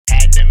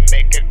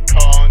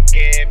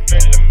again, feel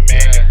the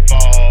man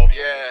involved.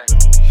 Yeah.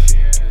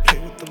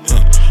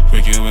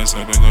 Wake your ass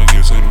up and go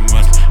get to the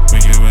money.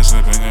 Wake your ass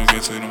up and go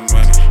get to the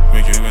money.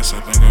 Wake your ass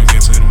up and go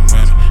get to the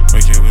money.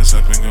 Wake your ass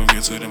up and go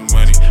get to the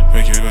money.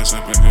 Wake your ass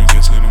up and go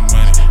get to the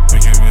money.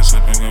 Wake your ass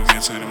up and go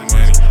get to the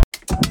money.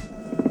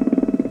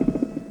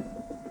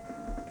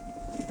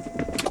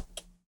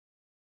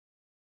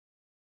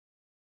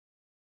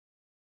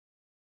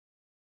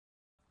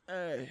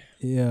 Hey.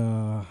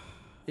 Yeah.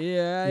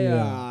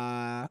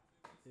 Yeah.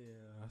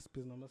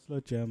 Space number slow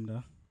jam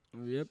da.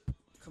 Yep.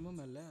 Come on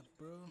my lap,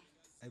 bro.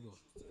 Aibo.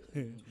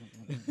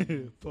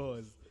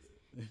 Pause.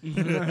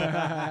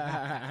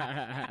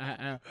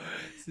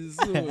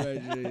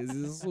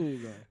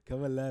 Sisuka.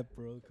 Come on lap,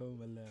 bro. Come on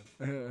my lap.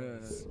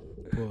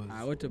 Pause.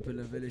 I want to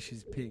Pelavela,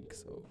 she's pink,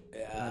 so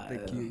I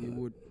think you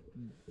would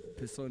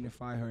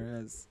personify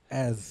her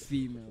as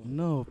female.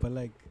 No, but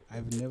like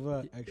I've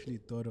never actually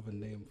thought of a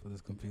name for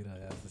this computer.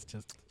 It's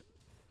just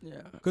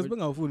because but,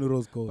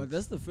 rose gold. but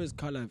that's the first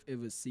color I've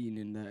ever seen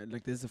in that.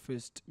 Like, that's the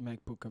first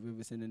MacBook I've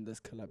ever seen in this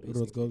color. Basically.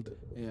 Rose gold.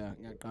 Yeah,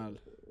 ngaqala.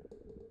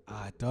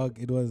 Dog.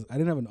 It was. I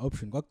didn't have an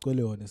option.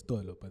 Kwakugcwele on a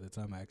store by the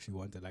time I actually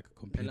wanted like a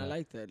computer. And I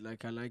like that.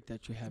 Like, I like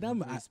that you have.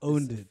 Damn, a very I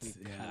owned it.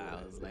 specific Yeah, color.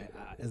 I was like,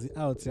 as it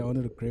out, I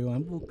wanted a grey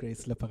one. But grey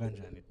slipper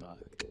kanjani, dog.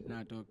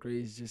 Nah, dog.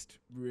 Gray is just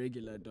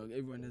regular, dog.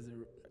 Everyone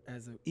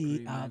has a gray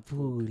MacBook.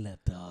 Apula,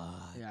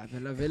 dog. Yeah,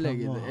 Pelavela,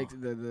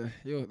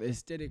 Come the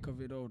aesthetic of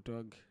it all,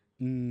 dog.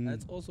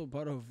 That's also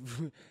part of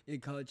a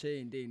culture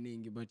in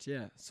Ningi. But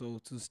yeah, so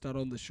to start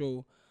on the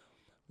show,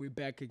 we're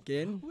back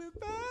again. We're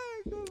back.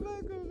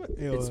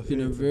 It's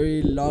been a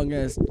very long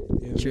ass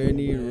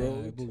journey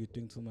road. You're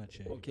doing too much.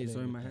 Okay,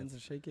 sorry, my hands are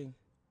shaking.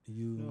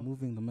 You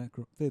moving the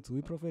micro.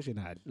 We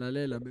professional.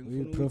 Lalela,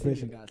 We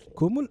professional.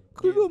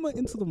 Kuluma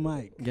into the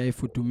mic. Guy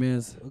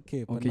Futumez.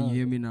 Okay, but Okay, you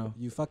hear me now?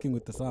 You fucking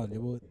with the sound.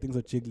 Things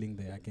are jiggling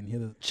there. I can hear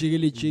the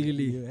Jiggly.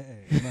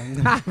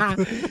 Yeah.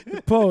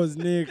 Pause,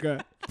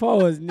 nigga.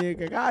 Pause,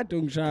 nigga.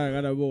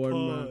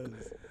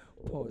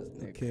 Pause,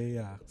 nigga. Okay,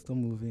 yeah. Still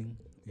moving.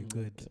 You're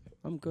good.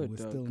 I'm good, We're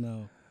dog. still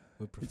now.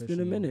 We're It's professional.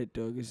 been a minute,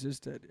 dog. It's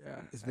just that,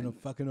 yeah. It's been a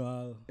fucking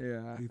while.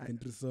 Yeah. We've been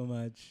through so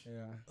much.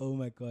 Yeah. Oh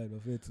my god,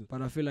 Bafetu.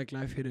 But I feel like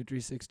life hit a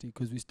 360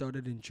 because we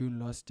started in June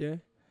last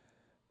year.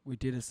 We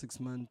did a 6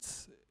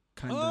 months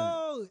kind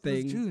of It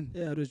thing. was June.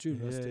 Yeah, it was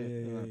June last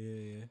year.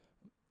 Yeah.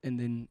 And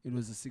then it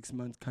was a 6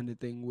 month kind of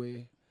thing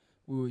where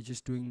we were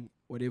just doing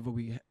whatever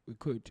we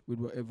could with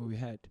whatever we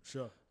had.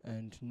 Sure.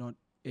 And not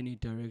any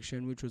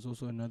direction, which was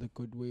also another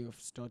good way of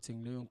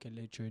starting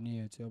the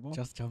journey.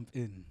 Just jump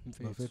in. In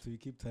fact. Bafetu, we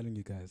keep telling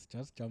you guys,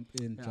 just jump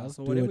in. Yeah, just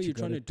so do whatever what you're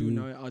trying to gotta do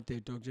now out there,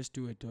 dog, just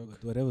do it, dog.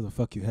 Whatever the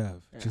fuck you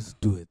have, Yeah. just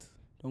do it.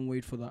 Don't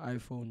wait for the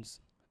iPhones.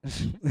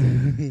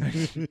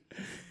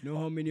 Know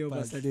how many of But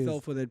us that there's- fell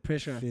for that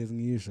pressure? There's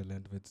unusual,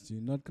 but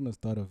you're not gonna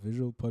start a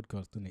visual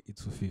podcast on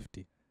it's for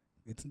 50.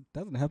 It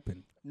doesn't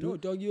happen. No,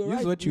 dog, you're Use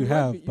right. what you you're right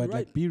have, with- but you're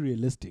like right. be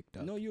realistic,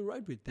 dog. No, you're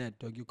right with that,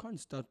 dog. You can't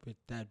start with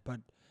that. But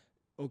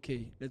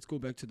okay, let's go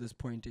back to this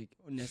point.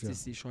 Nasty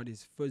C shot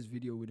his first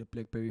video with a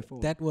BlackBerry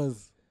phone. That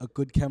was a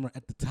good camera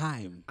at the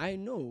time. I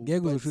know.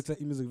 Ngeke but uzoshuta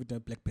music video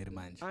on BlackBerry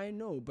manje. I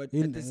know, but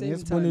In- at the same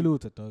ngesibonelo time,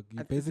 lutho, dog. You're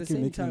at the basically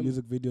same making a time-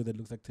 music video that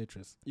looks like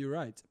Tetris. you're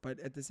right. But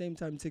at the same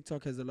time,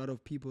 TikTok has a lot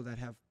of people that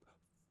have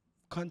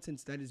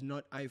content that is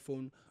not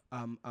iPhone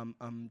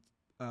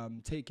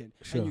taken.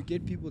 Sure. And you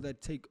get people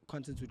that take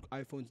content with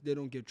iPhones, they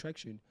don't get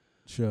traction.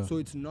 Sure. So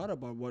it's not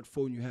about what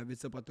phone you have,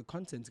 it's about the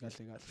content.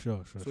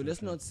 Sure. So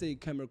let's not say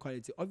camera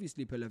quality.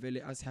 Obviously,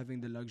 Pelavele, us having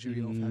the luxury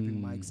of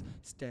having mics,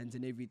 stands,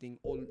 and everything,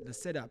 all the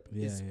setup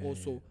is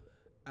also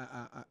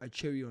a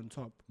cherry on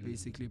top,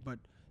 basically. But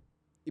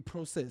the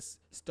process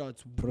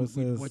starts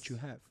with what you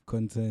have.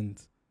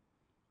 Content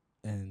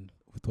and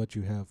with what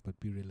you have, but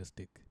be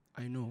realistic.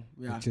 I know.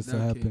 Yeah. It just so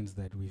happens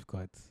that we've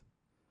got.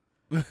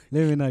 Let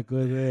me not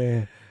go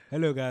there.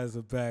 Hello, guys.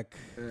 We're back.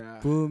 Yeah.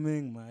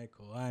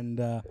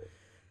 BoomMicWonder.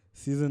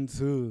 Season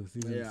 2.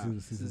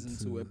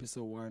 Season 2,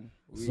 episode 1.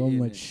 So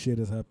much shit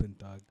has happened,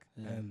 dog.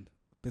 Yeah. And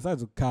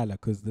besides Ukala,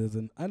 because there's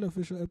an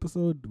unofficial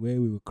episode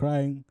where we were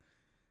crying.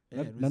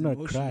 Yeah, it was not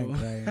emotional.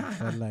 crying,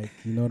 but like,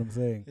 you know what I'm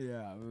saying?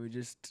 Yeah, we were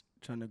just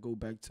trying to go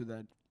back to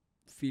that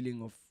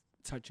feeling of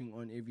touching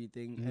on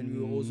everything. And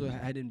we also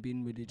hadn't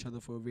been with each other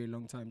for a very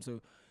long time.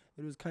 So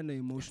it was kind of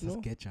emotional.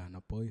 It's a sketch,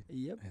 boy.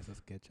 Yep. It's a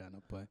sketch,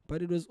 boy.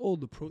 But it was all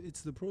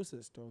it's the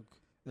process, dog.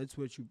 That's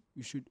what you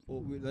should.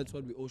 That's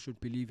what we all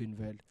should believe in,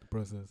 Val. The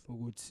process.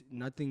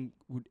 Nothing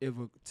would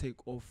ever take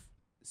off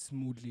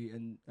smoothly,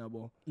 and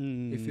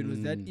if it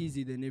was that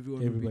easy, then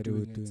everybody would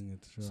be doing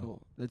it. Sure.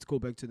 So let's go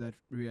back to that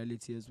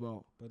reality as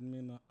well. But I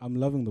mean, I'm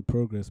loving the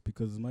progress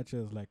because as much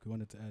as like we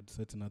wanted to add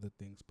certain other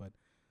things, but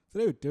it's a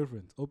little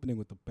different. Opening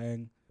with a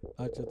bang,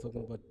 Archer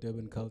talking about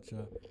Durban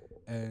culture,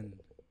 and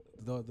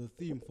the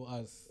theme for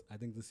us, I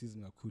think this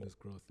season our coolest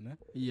growth, ne?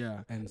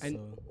 Yeah. And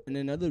so and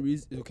another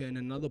reason, okay, and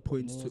another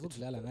point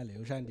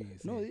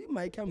no, you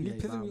might come. you're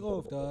pissing me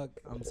off, dog.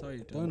 I'm sorry,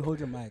 dog. Don't hold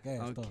your mic,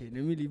 stop. Okay,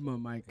 let me leave my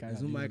mic, guys.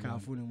 Yeah, No leave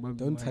mic, your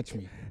Don't touch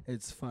me.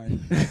 It's fine.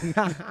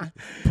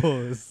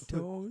 Pause.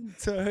 Don't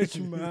touch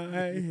my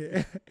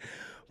hair.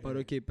 But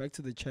okay, back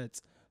to the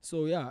chats.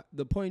 So yeah,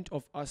 the point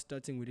of us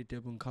starting with the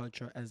Durban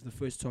culture as the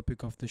first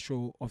topic of the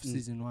show of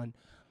season 1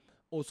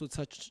 also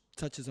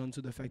touches on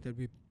to the fact that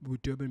we're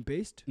Durban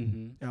based.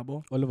 Yeah,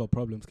 bo? All of our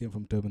problems came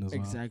from Durban as well.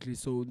 Exactly.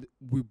 So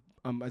we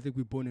I think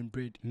we're born and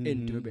bred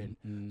in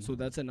Durban. So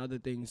that's another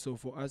thing. So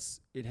for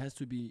us, it has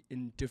to be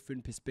in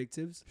different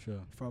perspectives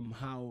from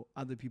how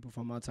other people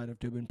from outside of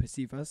Durban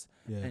perceive us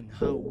and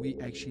how we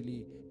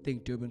actually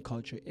think Durban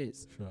culture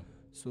is.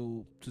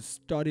 So to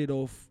start it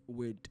off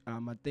with, I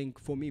think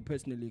for me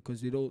personally,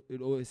 because it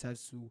always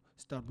has to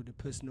start with a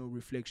personal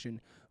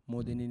reflection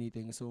more than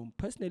anything. So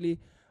personally,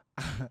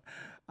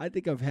 I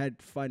think I've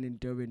had fun in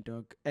Durban,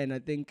 dog, and I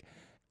think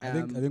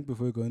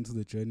before we go into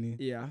the journey,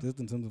 just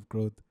in terms of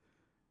growth,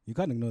 you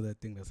can't ignore that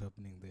thing that's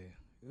happening there.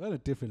 You're on a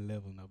different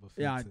level now.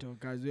 Yeah, dog,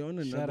 guys, we're on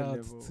another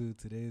level. Shout out to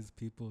today's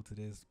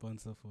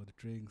sponsor for the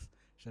drinks.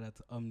 Shout out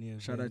to Omnia.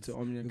 Shout out to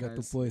Omnia, we guys. got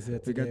the boys here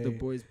today. We got the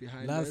boys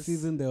behind us. Last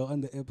season, they were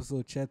on the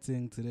episode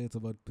chatting. Today, it's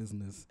about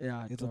business.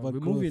 Yeah, it's about we're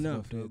growth. Moving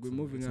up, dog. We're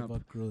moving it's up. It's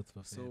about growth.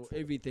 So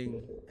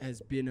everything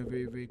has been a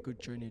very, very good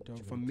journey,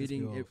 dog. From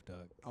meeting...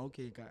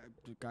 Okay,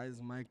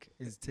 guys, Mike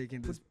is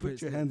taking this...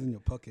 Put your hands in your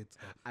pockets.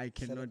 I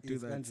cannot do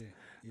that.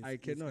 I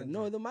cannot.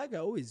 No, the mic, I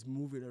always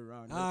move it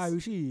around.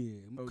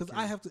 Because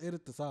I have to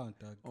edit the sound,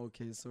 dog.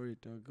 Okay, sorry,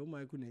 dog. Go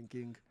Mike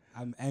King.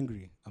 I'm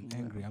angry. I'm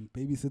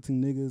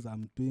babysitting niggas.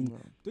 I'm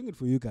doing it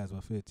for you guys,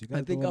 Buffett.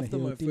 I think after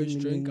my first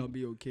drink, I'll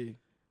be okay.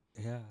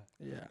 Yeah.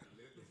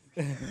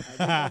 I think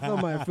after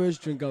my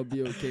first drink, I'll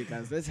be okay,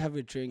 guys. Let's have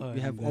a drink. We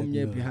have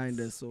Omnia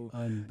behind us, so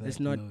let's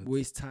not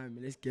waste time.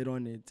 Let's get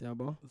on it, yeah,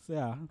 bro. So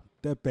yeah,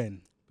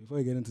 Durban. Before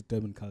we get into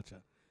Durban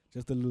culture,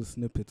 just a little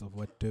snippet of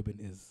what Durban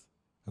is.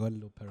 I got a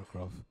little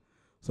paragraph.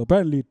 So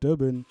apparently,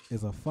 Durban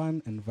is a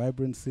fun and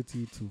vibrant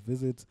city to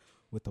visit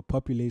with a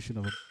population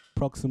of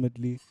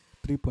approximately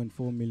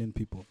 3.4 million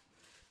people.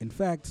 In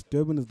fact,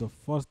 Durban is the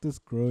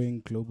fastest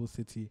growing global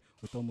city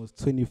with almost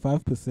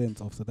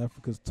 25% of South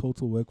Africa's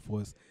total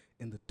workforce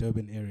in the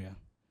Durban area.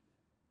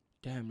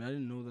 Damn, I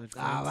didn't know that.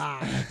 Dog.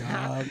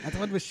 I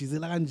thought she's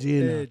like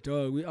hey,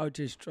 dog, we out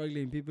here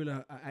struggling. People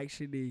are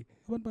actually...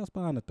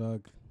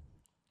 dog.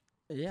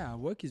 Yeah,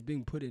 work is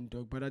being put in,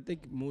 dog. But I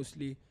think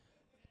mostly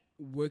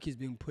work is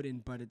being put in,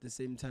 but at the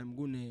same time,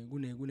 gune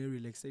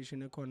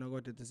relaxation at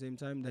the same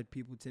time that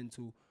people tend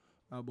to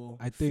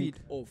feed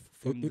off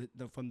from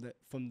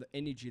the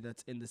energy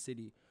that's in the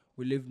city.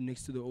 We live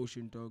next to the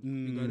ocean, dog.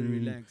 You gotta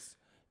relax.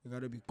 You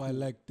gotta be cool. But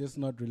like this,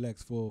 not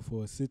relax for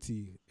a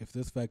city. If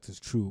this fact is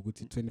true,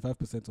 with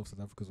 25% of South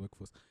Africa's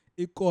workforce,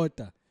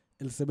 ikota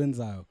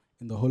elisebenzayo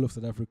in the whole of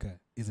South Africa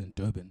is in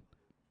Durban.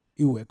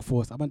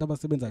 Workforce, abantu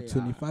abasebenza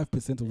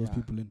 25% of those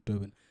people in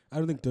Durban. I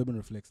don't think Durban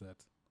reflects that,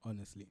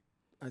 honestly.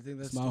 I think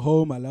that's it's my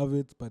home. I love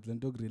it, but then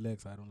dog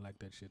relax. I don't like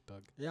that shit,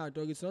 dog. Yeah,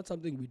 dog. It's not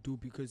something we do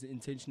because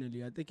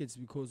intentionally. I think it's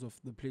because of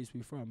the place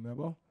we're from.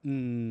 Remember,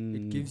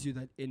 it gives you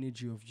that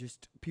energy of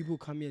just people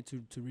come here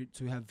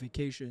to have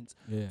vacations,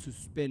 to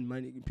spend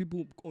money.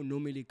 People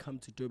normally come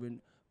to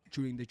Durban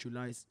during the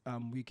July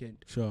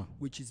weekend,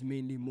 which is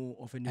mainly more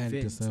of an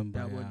event.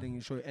 December,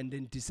 and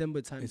then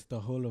December time. It's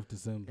the whole of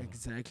December.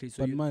 Exactly.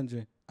 So but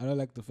manje, I don't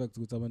like the fact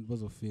that someone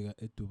was a figure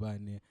at Dubai,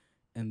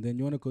 and then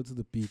you want to go to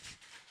the beach.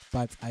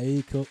 But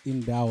ayikho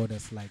indawo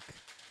that's like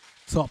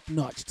top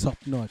notch,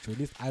 or at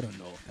least I don't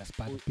know. That's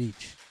by the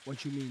beach.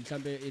 What you mean,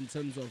 in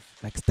terms of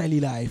like style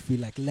life,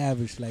 like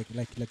lavish, like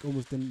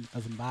almost in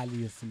as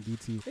Bali as in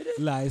BT.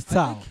 It's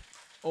town.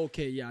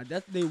 Okay, yeah,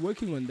 that they're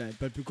working on that,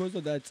 but because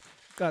of that,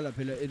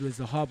 it was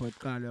the harbor,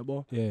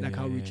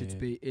 how Richards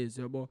Bay is,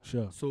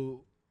 Sure.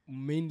 So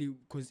mainly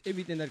because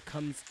everything that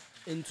comes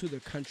into the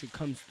country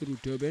comes through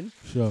Durban,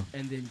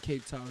 and then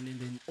Cape Town, and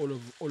then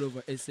all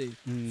over SA.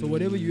 So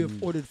whatever you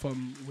have ordered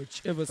from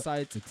whichever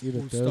site, it's either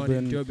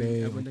Durban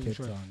and Cape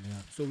Town.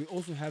 Yeah. So we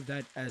also have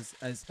that as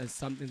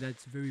something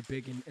that's very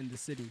big in the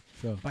city.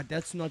 But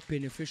that's not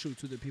beneficial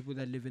to the people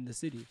that live in the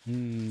city.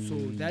 So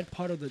that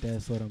part of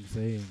that's what I'm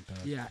saying.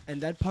 Yeah,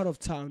 and that part of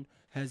town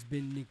has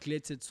been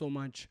neglected so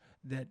much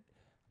that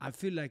I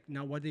feel like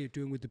now what they're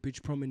doing with the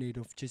beach promenade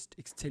of just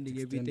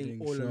extending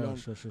everything all along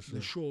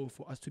the shore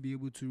for us to be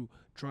able to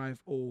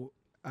drive or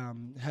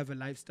have a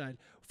lifestyle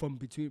from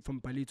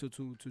Palito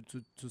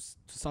to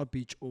South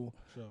Beach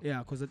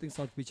because I think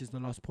South Beach is the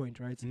last point,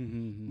 right?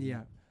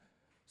 Yeah.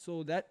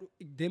 So that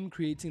them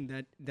creating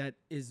that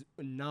is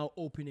now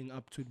opening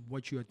up to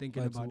what you are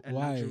thinking about. And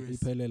why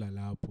Ipelela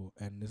Lapo?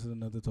 And this is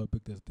another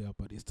topic that's there,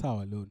 but it's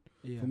Tower alone.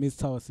 For me, it's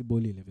Tower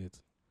Siboli live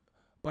it.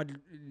 But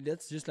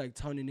that's just like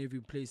town in every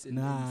place in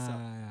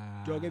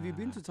South. Dog, have you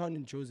been to town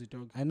in Josie,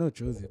 dog? I know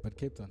Josie, but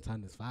Cape Town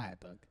town is fire,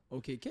 dog.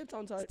 Okay, Cape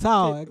Town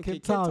town.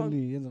 Cape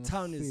Town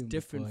town is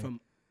different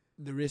from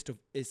the rest of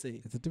SA.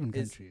 It's a different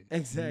country.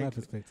 Exactly. From my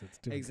perspective, it's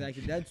different.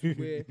 Exactly. That's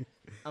where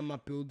my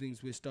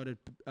buildings were started.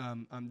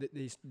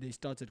 They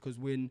started because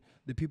when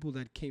the people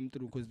that came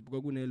through, because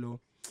Gogunelo,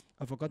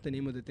 I forgot the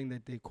name of the thing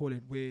that they call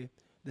it, where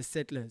the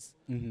settlers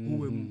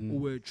who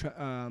were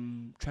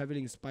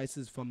traveling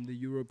spices from the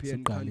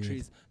European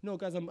countries. No,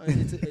 guys,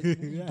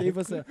 you gave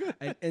us an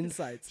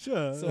insight.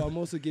 Sure. So I'm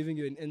also giving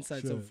you an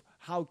insight of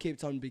how Cape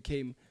Town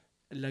became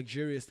a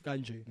luxurious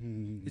country.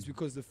 It's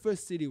because the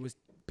first city was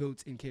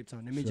built in Cape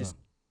Town. Let me just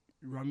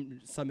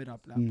sum it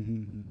up.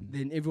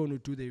 Then everyone will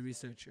do their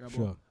research.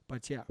 Sure.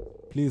 But yeah.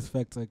 Please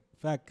fact.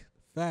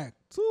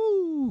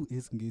 Ooh,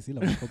 it's please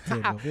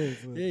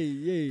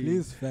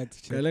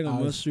fact check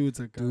us. Do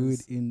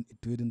it in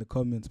the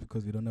comments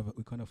because we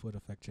can't afford a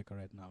fact checker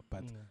right now,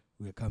 but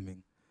we're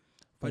coming.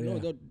 But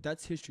no,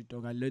 that's history,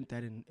 dog. I learned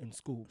that in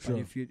school. But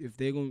if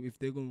they're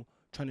going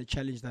trying to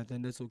challenge that,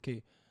 then that's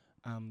okay.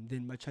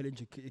 Then my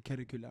challenge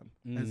curriculum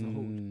as a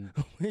whole,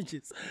 which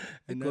is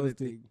another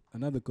thing.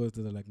 Another course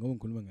that like no one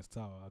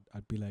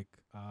I'd be like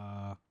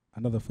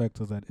another fact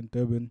was that in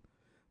Durban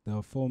there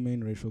are 4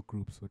 main racial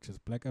groups, which is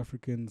Black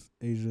Africans,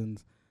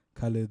 Asians,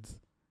 Coloreds,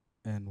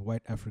 and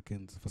White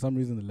Africans. For some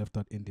reason, they left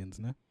out Indians,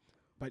 nah?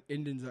 But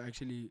Indians are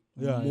actually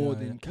more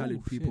than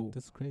colored people. Shit,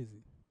 that's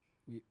crazy.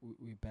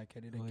 We back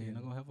at it again. You're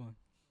not gonna have one.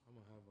 I'm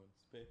gonna have one.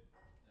 Spare.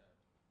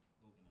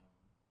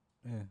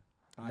 Yeah.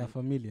 La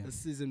Familia. This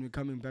season we're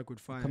coming back with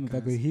fire. Coming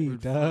guys. back with heat,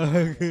 with dog.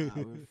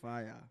 with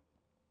fire.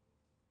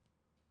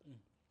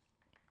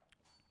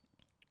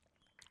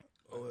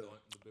 Oh, the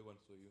big one's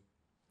for you.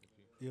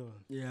 Yo.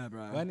 Yeah,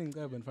 bro. Running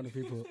up in front of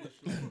people.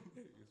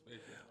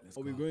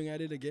 Are we going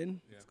at it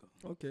again? Yeah.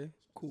 Okay,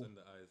 cool. Send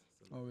the eyes.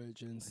 All right,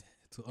 gents.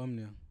 To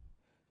Omnia.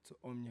 To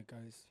Omnia,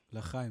 guys.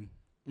 L'chaim.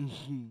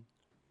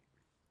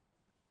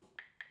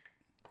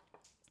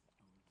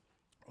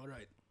 All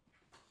right.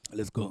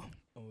 Let's go.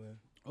 Oh, well.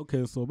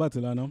 Okay, so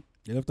Batilano,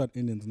 you left out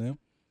Indians now.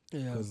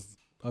 Yeah. Because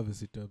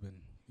obviously Durban,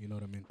 you know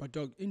what I mean? But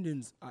dog,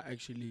 Indians are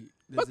actually...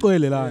 Yeah.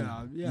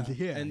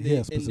 And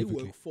Here they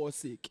work for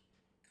sick.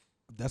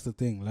 That's the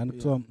thing.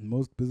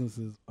 Most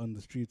businesses on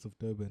the streets of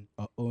Durban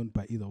are owned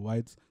by either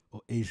whites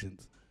or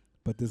Asians.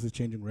 But this is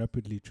changing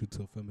rapidly due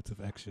to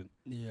affirmative action.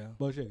 Yeah.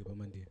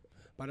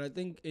 But I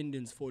think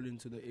Indians fall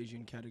into the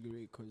Asian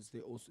category because they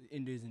also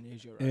Indians in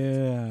Asia, right?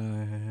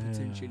 Yeah.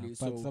 Potentially.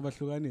 But So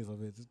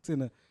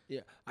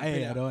yeah.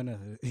 I don't wanna.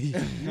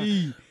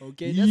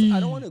 Okay. I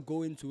don't want to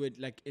go into it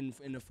like in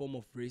a form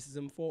of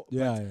racism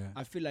Yeah.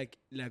 I feel like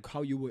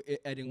how you were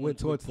adding Wait, on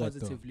to it towards that,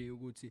 positively.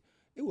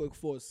 It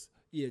workforce.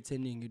 Yeah,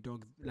 attending a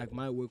dog like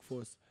my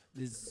workforce.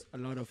 There's a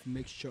lot of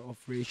mixture of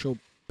racial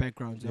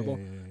backgrounds,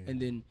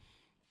 and then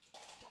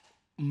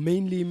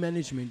mainly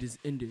management is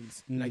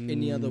Indians. Like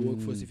any other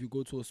workforce, if you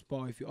go to a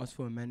spa, if you ask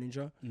for a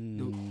manager,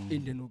 the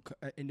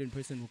Indian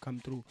person will come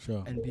through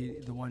and be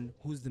the one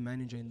who's the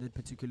manager in that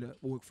particular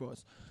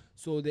workforce.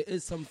 So there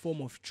is some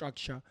form of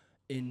structure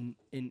in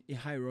a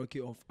hierarchy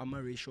of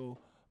racial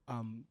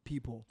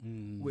people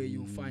where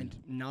you find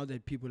now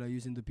that people are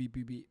using the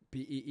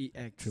PEE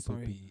Act.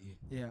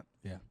 Yeah.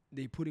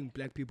 They're putting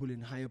black people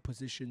in higher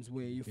positions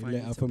where you find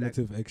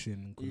affirmative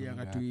action.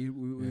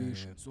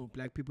 So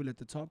black people at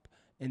the top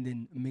and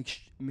then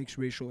mixed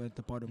racial at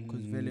the bottom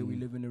because we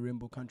live in a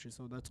rainbow country.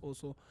 So that's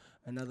also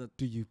another.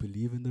 Do you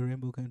believe in the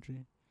rainbow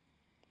country?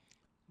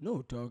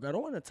 No, dog. I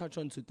don't want to touch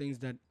on to things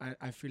that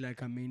I feel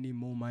like are mainly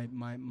more my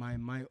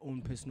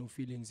own personal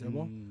feelings.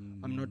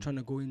 I'm not trying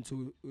to go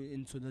into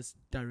this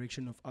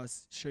direction of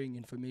us sharing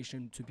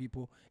information to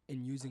people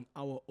and using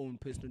our own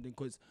personal thing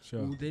because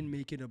we'll then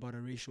make it about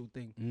a racial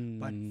thing.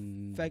 But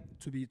fact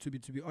to be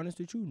honest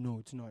with you, no,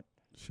 it's not.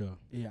 Sure.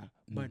 Yeah,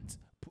 but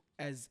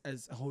as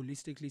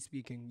holistically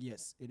speaking,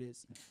 yes, it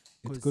is.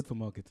 It's good for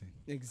marketing.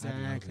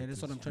 Exactly,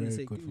 that's what I'm trying to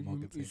say.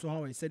 You saw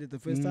how I said it the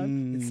first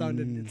time. It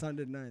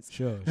sounded nice.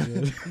 Sure.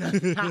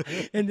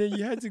 And then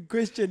you had to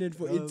question it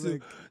for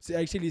it to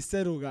actually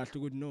settle that.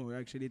 No,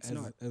 actually, it's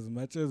not. As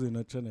much as you're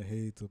not trying to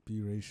hate or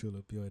be racial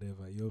or be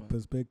whatever, your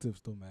perspective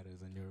still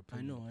matters and your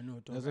opinion. I know.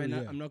 Dog.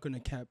 I'm not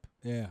gonna cap.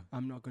 Yeah.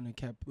 I'm not gonna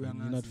cap. You're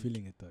not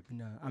feeling it, dog.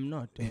 Nah, I'm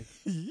not, dog.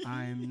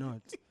 I am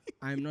not.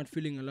 I'm not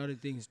feeling a lot of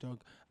things,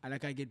 dog. I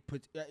get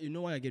put. You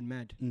know why I get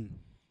mad?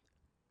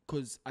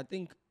 Because I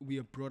think we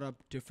are brought up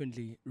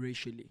differently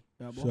racially,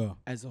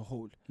 as a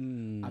whole.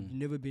 I've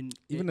never been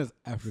even as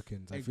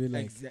Africans. I feel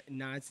like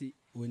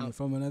when you're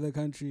from another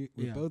country,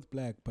 we're both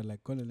black, but like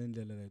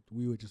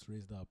we were just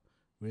raised up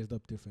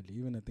differently.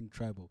 Even I think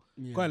tribal.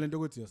 Quite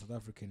go to South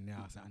African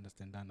now, I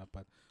understand that,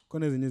 but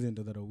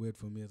that are weird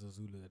for me as a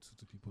Zulu that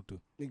suits people too.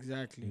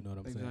 Exactly. You know what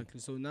I'm saying?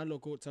 So now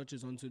local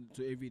touches on to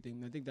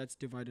everything. I think that's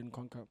divide and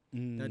conquer.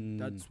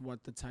 That's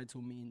what the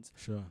title means.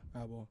 Sure.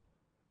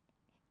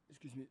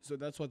 Excuse me. So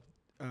that's what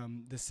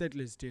the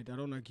settlers did. I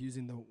don't like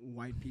using the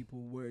white people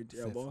word.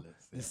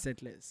 The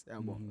settlers.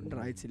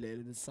 Right.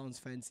 This sounds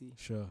fancy.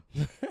 Sure.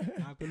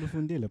 They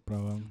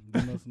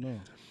must know.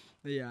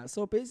 Yeah.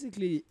 So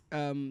basically,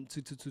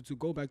 to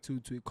go back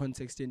to a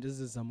context, and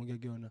this is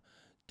Zamugagiona.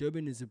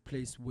 Durban is a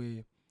place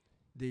where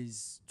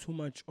there's too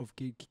much of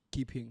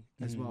gatekeeping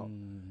as well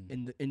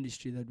in the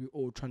industry that we're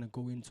all trying to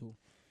go into.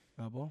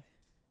 And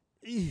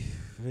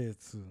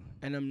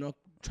I'm not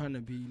trying to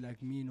be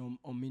like mean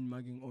or mean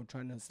mugging or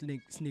trying to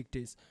sneak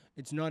this.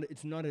 It's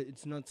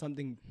not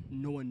something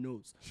no one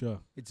knows. Sure.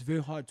 It's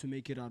very hard to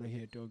make it out of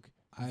here, dog.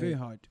 Very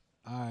hard.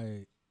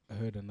 I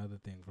heard another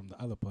thing from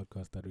the other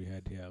podcast that we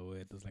had here where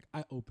it was like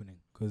eye-opening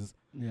because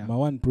Yeah. my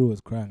one bro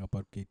was crying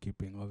about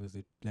gatekeeping.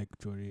 Obviously, like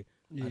Chori,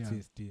 Yeah.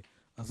 RTSD.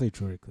 I'll say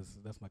Chori because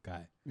that's my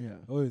guy. Yeah.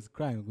 Always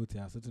crying good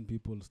here. Certain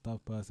people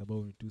stop us about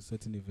when we do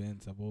certain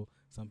events. About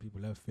some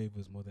people have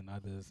favors more than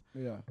others.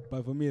 Yeah.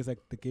 But for me, it's like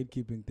the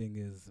gatekeeping thing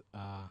is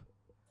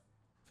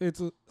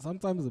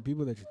sometimes the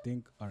people that you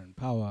think are in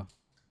power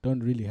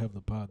don't really have the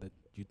power that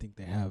you think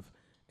they have,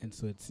 and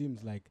so it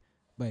seems like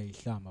by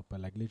Islam, but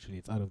like literally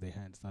it's out of their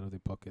hands, out of their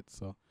pockets.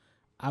 So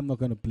I'm not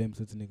gonna blame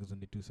certain niggas when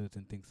they do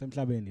certain things. I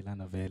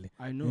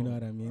know. You know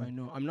what I mean? I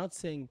know. I'm not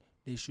saying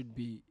they should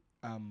be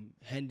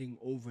handing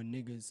over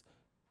niggas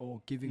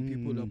or giving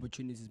people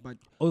opportunities, but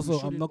also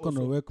I'm not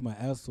gonna work my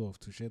ass off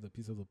to share the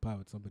piece of the pie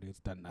with somebody who's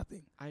done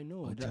nothing. I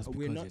know Or that just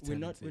we're because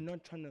you're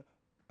not trying to.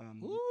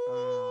 Ooh,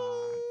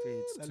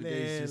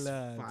 Today's just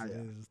Lalela, fire.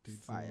 today's just doing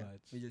too Fire.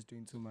 much. We're just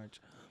doing too much.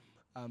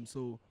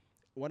 So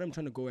what I'm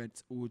trying to go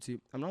at, Uti,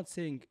 I'm not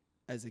saying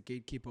as a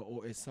gatekeeper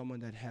or as someone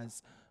that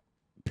has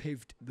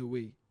paved the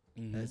way,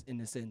 as in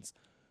a sense.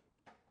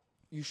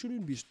 You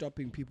shouldn't be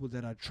stopping people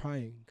that are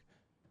trying.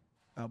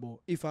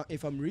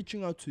 If I'm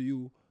reaching out to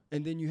you,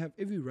 and then you have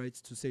every right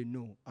to say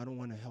no, I don't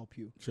want to help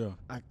you. Sure.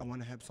 I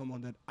want to have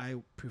someone that I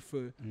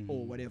prefer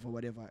or whatever.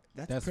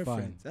 That's fine.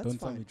 preference. That's Don't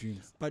tell fine. me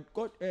dreams. But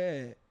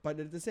but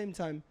at the same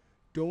time,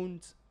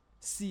 don't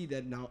see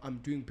that now I'm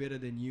doing better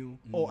than you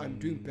or I'm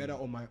doing better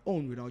on my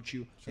own without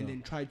you, Sure. and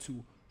then try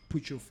to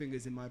put your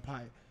fingers in my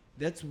pie.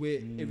 That's where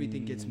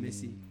everything gets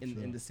messy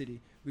in the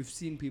city. We've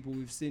seen people.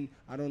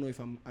 I don't know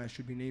if I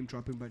should be name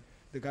dropping, but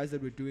the guys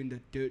that were doing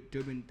the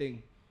Durban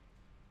thing.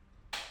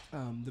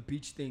 The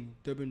beach thing,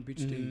 Durban beach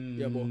thing.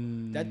 Yeah, but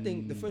that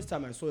thing, the first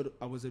time I saw it,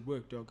 I was at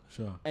work, dog.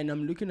 Sure. And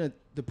I'm looking at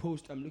the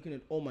post, I'm looking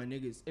at all my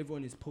niggas.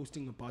 Everyone is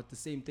posting about the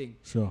same thing.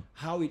 Sure.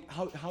 How it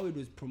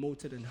was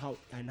promoted and how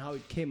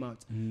it came out.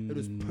 It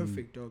was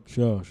perfect, dog.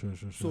 Sure.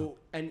 So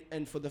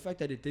and for the fact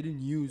that it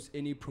didn't use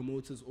any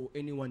promoters or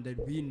anyone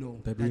that we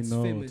know That that's we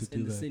know famous to do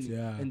in the that, scene.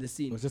 yeah. In the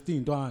scene. It was just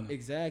in Duana.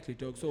 Exactly,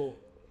 dog. So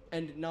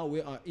and now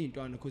we are in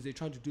Ghana because they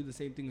tried to do the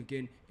same thing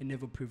again and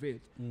never prevailed.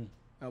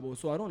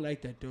 So I don't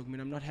like that, dog. Man,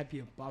 I'm not happy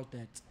about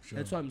that. Sure.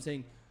 That's why I'm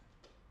saying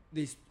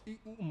this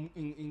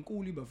in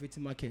Kuli Buffett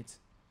market.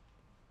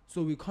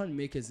 So we can't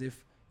make as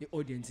if the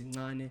audience in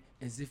Ghana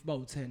as if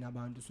about 10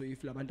 abantu. So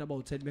if labantu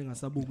about 10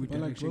 bengasabu with But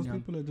like direction. those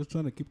people are just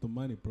trying to keep the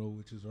money, bro,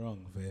 which is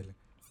wrong, really.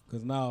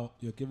 Because now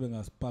you're giving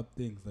us pop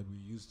things that we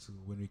used to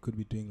when we could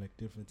be doing like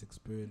different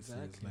experiences.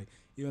 Exactly. Like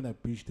even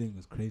that beach thing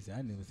was crazy.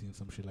 I never seen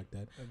some shit like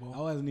that. I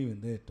wasn't even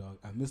there, dog.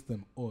 I missed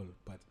them all,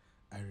 but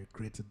I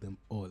regretted them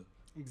all.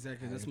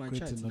 Exactly, I that's my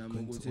regret chat. not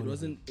going to It all of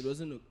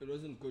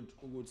wasn't good.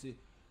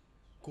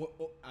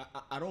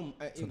 I don't.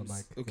 To the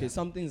mic, Okay, yeah.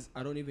 some things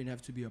I don't even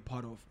have to be a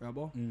part of,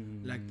 Rabo.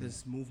 Like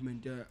this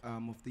movement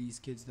of these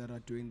kids that are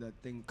doing that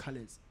thing,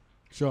 colors.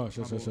 Sure.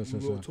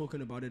 We were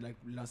talking about it like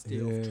last day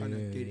of trying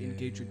to get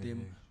engaged with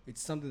them.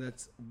 It's something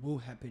that will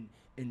happen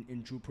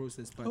in due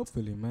process, but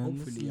hopefully, man.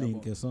 hopefully,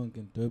 Link a song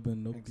in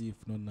Durban, no beef,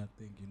 no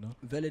nothing, you know.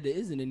 Vele, there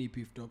isn't any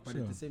beef, dog, but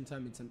Sure. at the same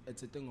time,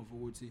 it's a thing of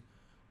Uguti.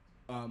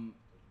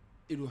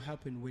 It will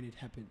happen when it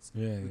happens.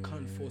 Yeah, We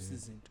can't force it.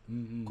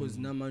 Because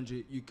now,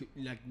 manje, you could,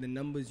 like the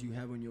numbers you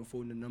have on your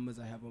phone, the numbers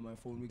I have on my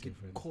phone, we can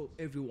Different. call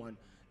everyone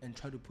and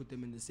try to put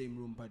them in the same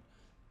room. But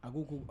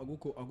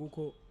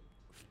agoko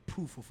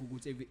proof of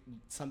Uguti,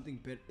 something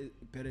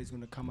better is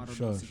going to come out of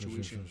that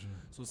situation. Sure.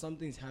 So some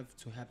things have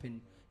to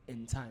happen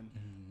in time.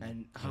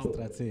 And A how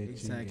strategy,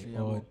 exactly?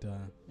 order.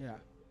 Yeah.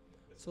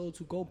 So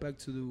to go back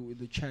to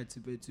the chat,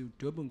 but to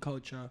Durban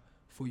culture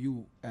for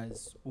you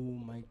as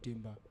Mike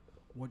Dimba,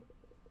 what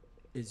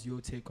is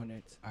your take on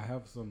it? I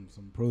have some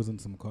pros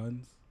and some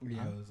cons.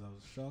 Yeah. I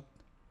was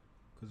shocked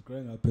because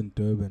growing up in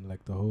Durban,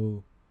 like the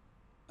whole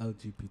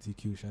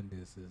LGBTQ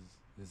shandies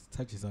is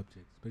touchy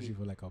subject, especially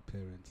for like our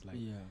parents. Like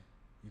Yeah.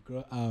 you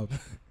grow up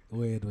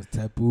where it was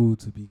taboo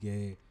to be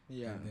gay,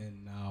 Yeah. and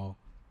then now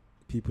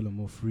people are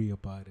more free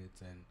about it,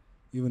 and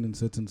even in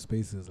certain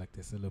spaces, like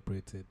they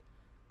celebrate it.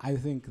 I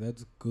think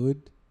that's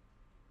good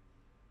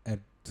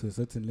to a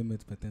certain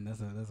limit, but then that's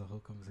a whole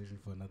conversation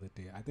for another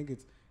day. I think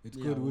it's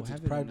Yeah, good we'll with have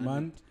it's it Pride another-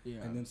 Month,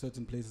 Yeah. and then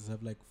certain places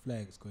have like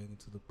flags going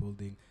into the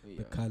building,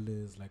 the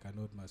colors. Like I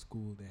know at my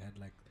school they had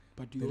like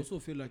But do you also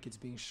feel like it's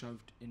being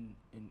shoved into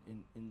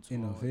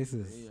in our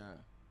faces. Yeah.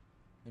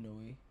 In a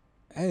way.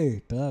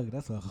 Hey, dog,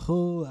 that's a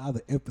whole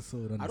other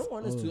episode. I don't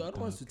want us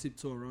to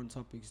tiptoe around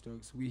topics,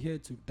 dogs. We're here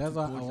to. That's to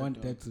why I board want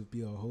dogs. that to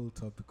be a whole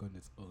topic on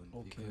its own.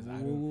 Okay,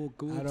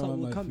 because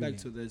we'll come back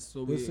to this.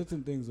 So there's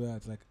certain things where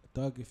it's like,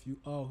 dog, if you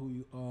are who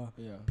you are,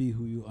 yeah, be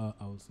who you are,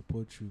 I will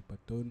support you,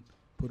 but don't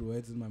put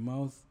words in my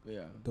mouth.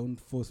 yeah, Don't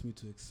force me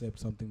to accept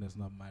something that's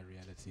not my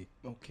reality.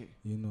 okay,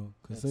 You know,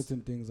 because That's-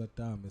 certain things are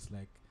dumb. It's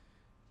like,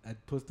 I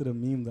posted a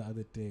meme the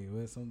other day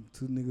where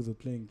two niggas were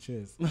playing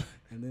chess,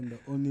 and then the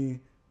only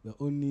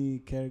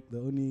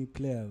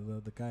player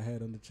the guy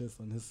had on the chess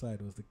on his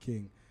side was the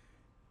king,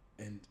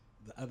 and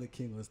the other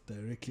king was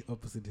directly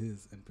opposite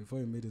his. And before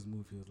he made his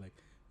move, he was like,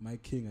 "My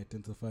king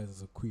identifies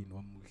as a queen."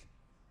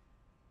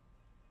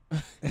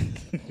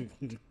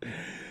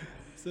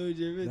 So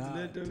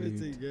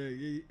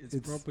it's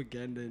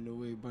propaganda in a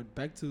way. But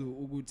back to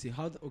Uguti,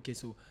 okay,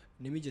 so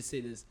let me just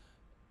say this.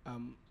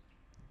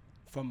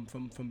 From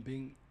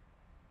being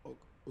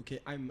okay,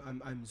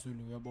 I'm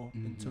Zulu,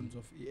 in terms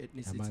of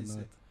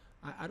ethnicity.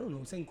 I don't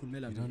know. You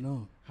don't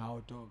know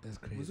how, dog. That's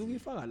crazy.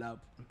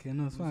 Okay,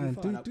 no, it's fine.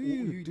 Do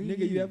you?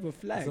 Nigga, you have a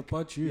flag. It's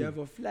about you. You have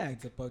a flag.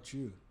 It's about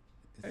you.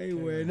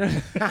 Anyway,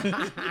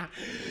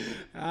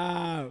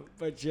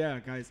 but yeah,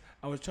 guys,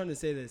 I was trying to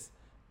say this.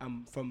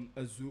 From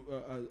a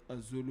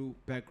Zulu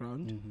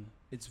background,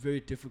 it's very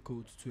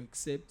difficult to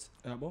accept,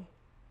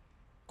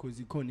 because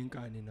you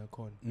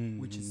can't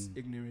which is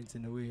ignorance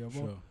in a way,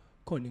 Sure.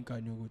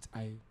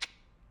 I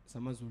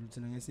samazulu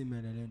thina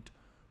ngesimele lento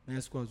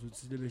ngesikwazi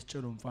ukuthi libe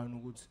sitshela umfana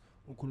ukuthi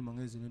ukhuluma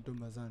ngezinto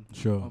entombazana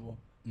Sure.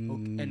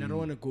 And I don't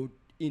want to go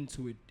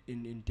into it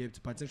in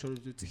depth, but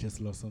actually you just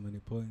lost so many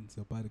points.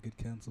 You're about to get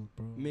cancelled,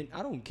 bro. I mean,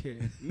 I don't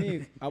care.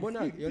 Me,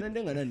 abona yona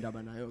ndengana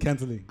nayo.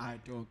 Cancelling. I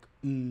dog.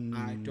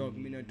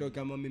 Mina dog,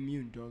 I'm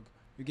immune, dog.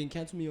 You can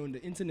cancel me on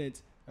the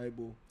internet,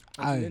 aibo.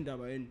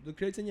 The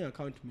creating your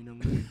account, mina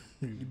but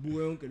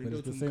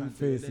it's the same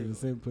face, you're the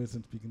same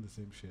person speaking the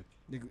same shit.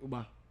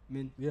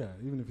 Yeah,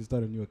 even if you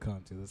start a new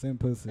account, you're the same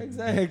person.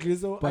 Exactly.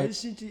 So I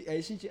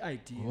change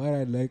idea.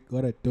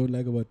 What I don't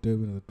like about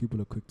Durban is that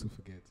people are quick to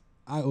forget.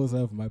 I also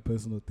have my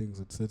personal things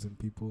with certain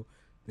people.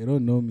 They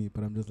don't know me,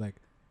 but I'm just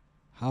like,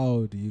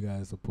 how do you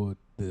guys support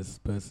this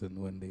person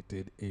when they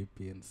did A,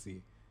 B, and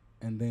C?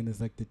 And then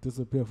it's like they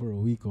disappear for a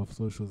week off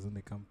socials and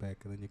they come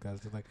back, and then you guys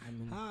just like,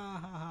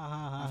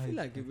 I feel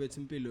like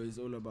Impilo is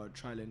all about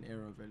trial and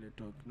error, Vele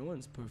talk. No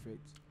one's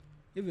perfect.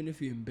 Even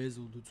if you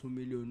embezzled the 2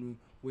 million,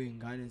 but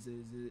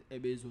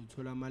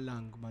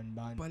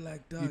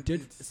like that, you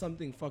did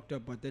something fucked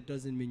up, but that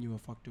doesn't mean you're a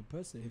fucked up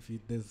person.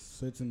 There's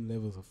certain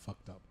levels of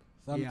fucked up.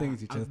 Some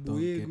things you just don't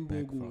get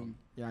back from.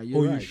 Yeah,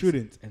 you're right. You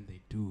shouldn't, and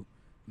they do.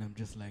 And I'm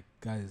just like,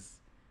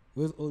 guys,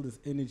 where's all this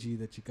energy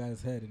that you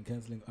guys had in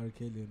cancelling R.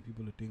 Kelly, and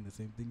people are doing the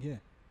same thing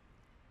here?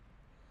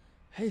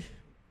 Hey,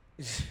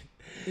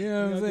 you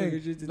know what I'm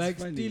saying? It's like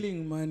funny.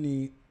 Stealing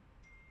money,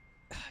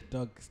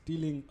 dog.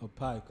 Stealing a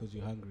pie because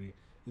you're hungry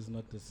is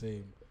not the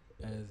same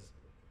as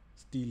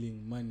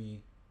stealing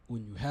money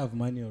when you have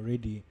money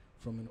already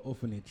from an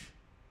orphanage.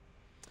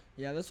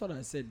 Yeah, that's what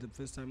I said the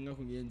first time.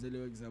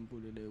 Example,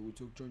 we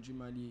took Jonji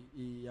Mali,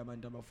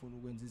 yabantu abafuna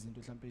ukwenza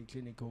izinto mhlambe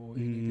eclinic or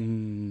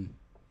anything.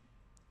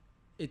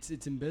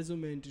 It's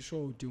embezzlement.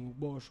 Sure, udinga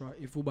ukuboshwa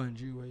if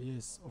ubanjiwe.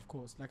 Yes, of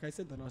course. Like I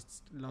said the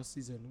last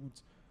season,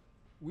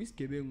 we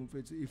skebengu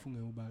mfethu if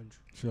ungebanjwa.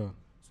 Sure.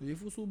 So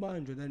if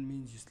usubanjwa, that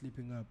means you're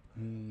sleeping up.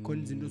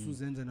 Konzinto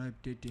suzenza na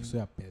updating.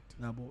 So bet.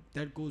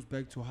 That goes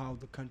back to how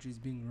the country is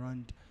being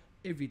run.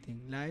 Everything.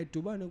 Like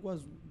Durban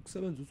was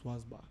kusebenza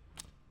uswaziba.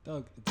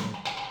 Dog, it's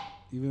like,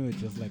 even with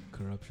just like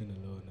corruption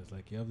alone, it's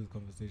like you have this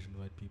conversation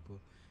with white people.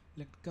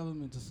 Like, the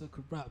government is so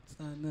corrupt.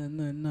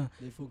 Nah.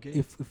 They forget.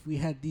 If we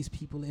had these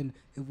people in,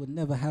 it would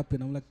never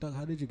happen. I'm like, dog,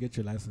 how did you get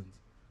your license?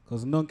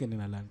 Because no can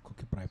in a land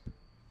cookie bribe.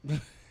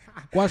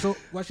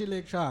 Washi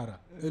lake shara.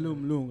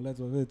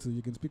 Let's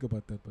you can speak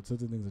about that, but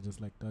certain things are just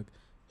like, dog,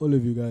 all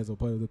of you guys are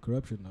part of the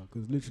corruption now.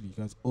 Because literally, you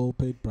guys all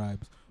paid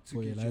bribes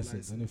for your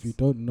license. And if you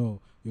don't know,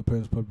 your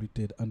parents probably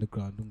did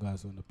underground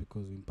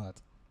because in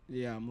part.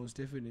 Yeah, most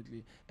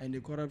definitely. And the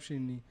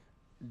corruption,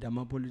 the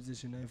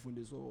politician I found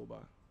is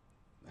over.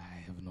 I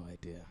have no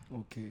idea.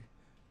 Okay,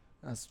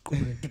 that's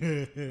correct.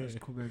 That's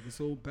correct.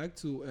 So back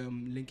to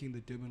linking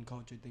the Durban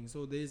culture thing.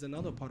 So there is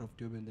another part of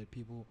Durban that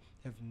people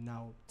have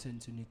now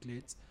tend to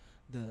neglect,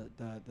 the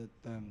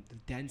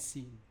dance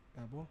scene.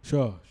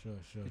 Sure.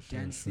 The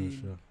dance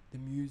scene, the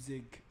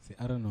music. See,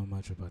 I don't know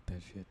much about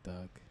that shit,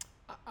 dog.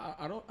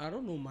 I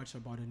don't know much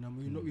about it now.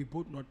 We're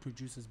both not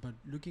producers, but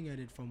looking at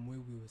it from where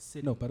we were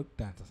sitting. No, but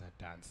dancers are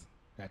dance.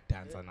 That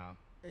dancer now.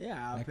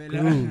 Yeah, like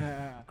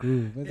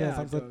groove. Yeah,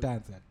 some sort of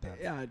dance.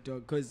 Yeah,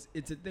 because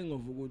it's a thing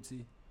of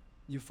Uguti.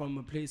 You're from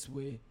a place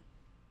where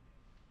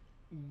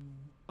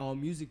our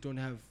music don't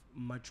have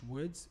much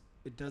words.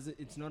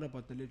 It's not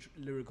about the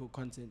lyrical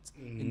content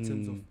in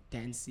terms of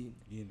dancing.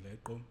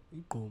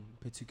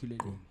 Particularly.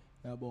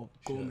 About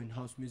and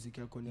house music.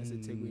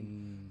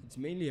 It's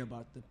mainly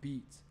about the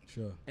beat.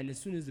 Sure. And as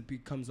soon as the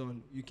beat comes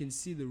on, you can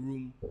see the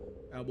room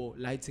about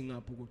lighting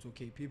up.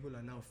 Okay, people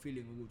are now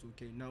feeling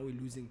okay. Now we're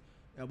losing.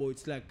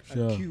 It's like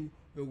a cue.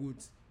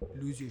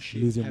 Lose your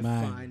shit. Lose your have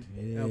mind. fun.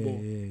 Yeah.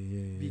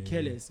 Be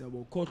careless.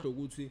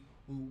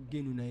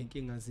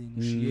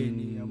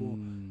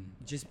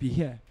 Just be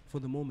here for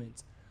the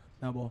moment.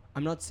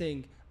 I'm not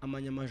saying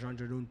Amanyama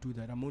Jandra don't do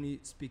that. I'm only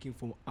speaking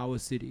for our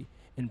city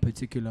in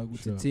particular.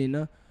 Sure.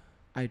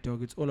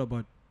 It's all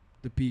about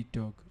the beat,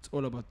 dog. It's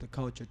all about the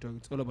culture, dog.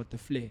 It's all about the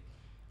flair.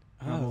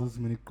 Those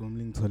many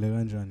coming to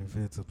Leganjan if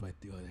it's about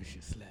the other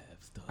shit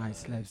slaps, dog. I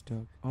slaps,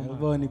 dog.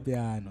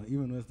 Piano.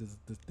 Even when there's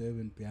the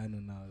Durban piano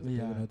now.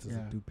 It's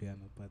not to do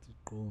piano, but it's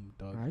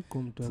dog. I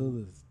come, dog.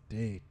 To this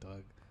day,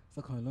 dog.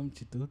 So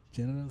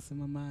General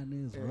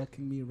Simamane is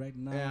rocking me right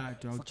now. Yeah,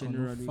 dog.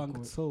 Generally,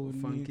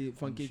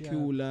 funky shit.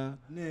 cooler.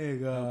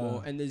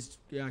 Nigga. And there's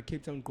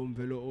Cape Town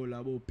Komvelo,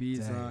 Olabo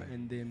Pizza,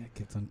 and then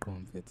Cape Town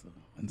Komvelo.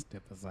 One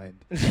step aside.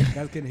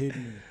 Guys can hate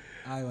me.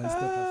 I one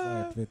step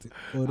aside.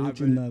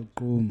 Original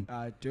Kom.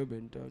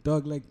 Durban, dog.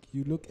 Dog, like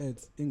you look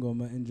at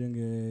Ingoma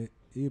Njenge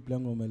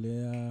Iplangoma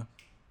Lea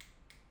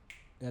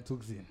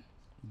Yatukzin.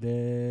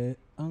 The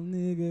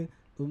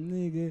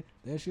nigga,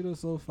 that shit was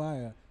so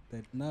fire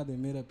that now they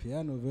made a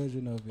piano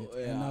version of it,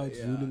 and now it's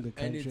ruling the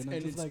country. And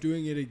it's like,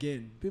 doing it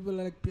again. People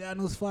are like,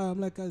 piano's fire. I'm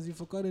like, guys, you've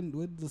forgotten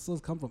where did the source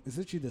come from? It's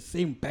actually the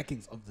same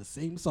backings of the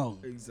same song.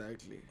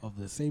 Exactly. Of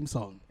the same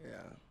song. Yeah.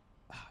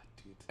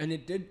 Dude. And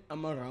it did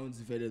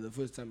rounds the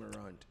first time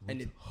around.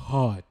 And it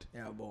hard.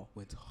 Yeah, boy.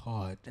 Went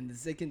hard. And the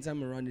second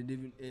time around, it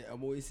even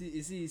you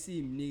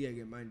see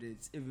nigga man,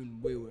 it's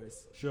even way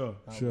worse. Sure.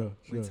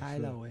 When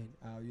Tyler went,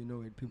 you know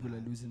it, people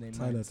are losing their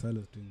minds.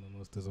 Tyler's doing the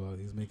most as well.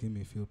 He's making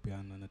me feel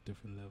piano on a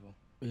different level.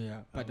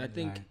 Yeah, but I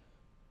think,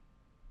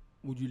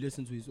 would you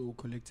listen to his old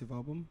collective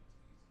album?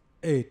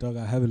 Hey, dog,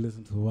 I haven't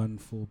listened to one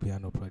full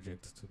piano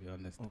project, to be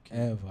honest. Okay.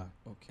 Ever.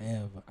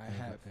 I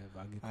have.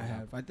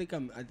 I think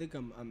I'm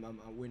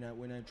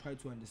when I try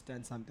to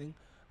understand something,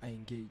 I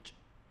engage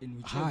in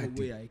whichever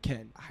way I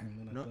can. I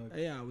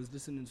was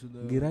listening to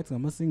the.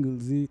 I'm a single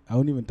Z. I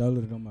won't even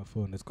download it on my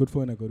phone. It's good for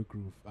when I go to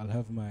Groove. I'll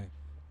have my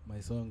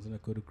songs when I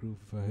go to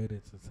Groove. If I heard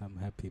it, I'm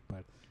happy.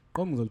 But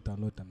come on,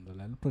 download them.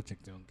 The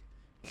project young.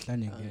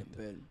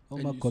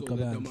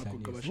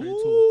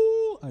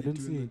 I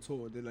didn't see the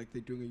tour.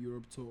 They're doing a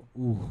Europe tour.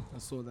 Ooh. I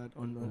saw that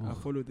on. I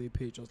followed their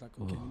page. I was like,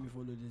 okay, let me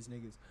follow these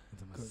niggas.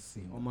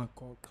 Oh my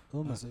god. I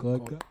was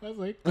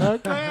like,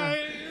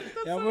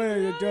 yeah, boy,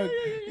 you dog.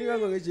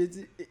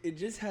 It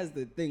just has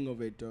the thing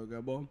of it, dog.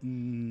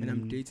 And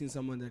I'm dating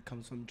someone that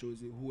comes from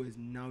Josie who has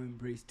now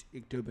embraced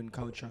Durban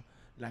culture,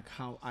 like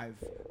how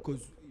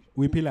because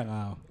we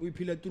pillar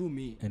through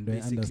me, and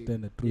they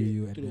understand it through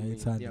you, and they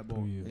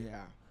through you.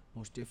 Yeah,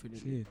 most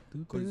definitely.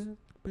 Because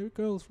baby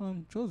girl's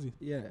from Josie.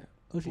 Yeah.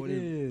 Oh, she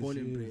is. Born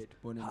and bred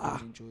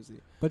in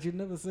Josie. But you'd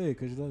never say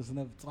because she doesn't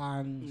have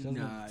twang. She doesn't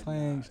have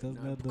twang. She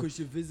doesn't have because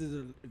she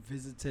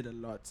visited a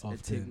lot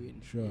at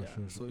Tegwin. Sure.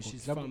 So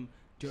she's from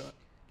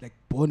like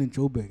born in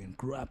Joburg and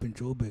grew up in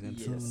Joburg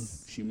until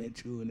she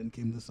met you and then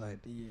came this side.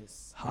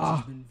 Yes.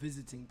 She's been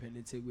visiting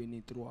Pele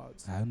Tegwini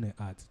throughout. I don't know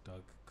art,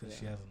 dog, because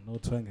she has no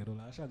twang at all.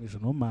 She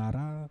no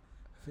mara,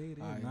 fade,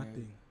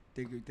 nothing.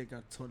 They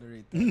can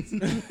tolerate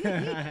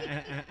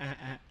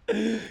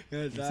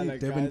that.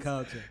 Durban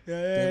culture.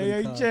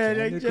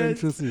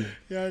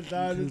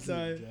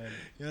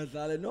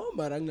 No,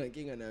 but I'm not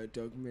king now,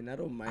 dog. Man, I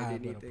don't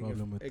mind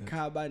anything. A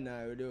car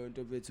now, they want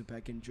to be to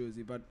pack in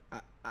Josie, but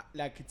I,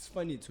 like it's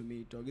funny to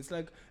me, dog. It's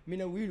like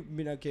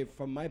okay,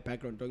 from my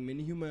background, dog.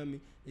 Many humor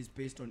is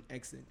based on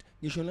accent.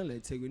 You should not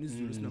like say when it's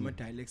Zulu,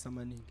 dialect.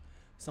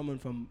 Someone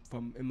from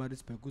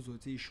Emarisburg who's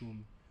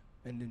Shum.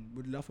 And then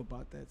would laugh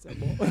about that.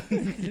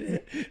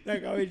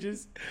 Like how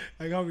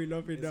we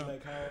love it now.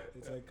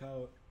 It's like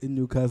how in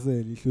Newcastle,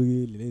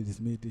 ladies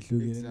meet,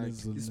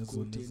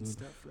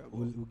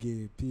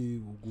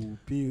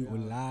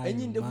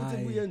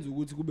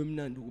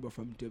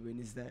 from Durban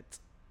is that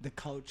the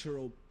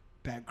cultural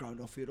background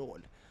of it all.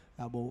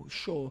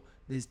 Sure,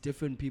 there's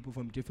different people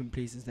from different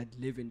places that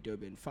live in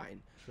Durban,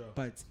 fine. Sure.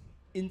 But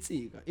in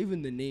Tsiga,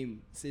 even the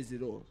name says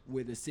it all,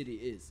 where the city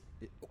is.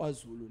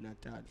 KwaZulu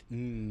Natal.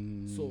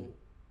 So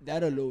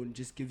that alone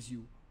just gives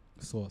you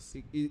source.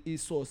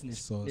 It's sourceness.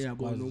 Sauce. Yeah,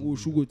 but no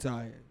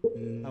shugutai.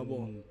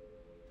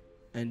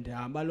 And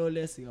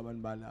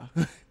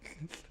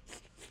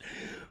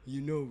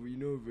you know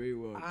very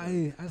well.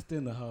 I stay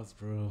in the house,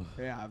 bro.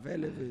 Yeah,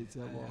 available.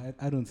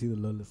 I don't see the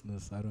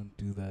lawlessness. I don't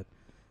do that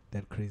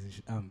crazy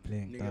shit. I'm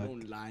playing. Nigga,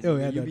 don't lie. Yo,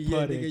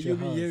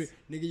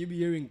 You be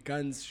hearing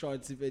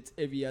gunshots if it's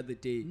every other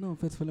day. No,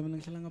 if it's for them,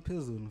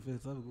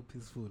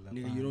 peaceful.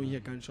 Nigga, you don't hear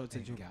gunshots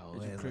at your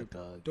crib.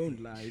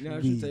 Don't lie. You know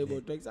I should tell you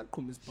about dogs. That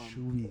come is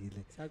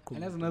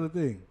and that's another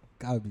thing.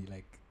 Gabi,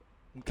 like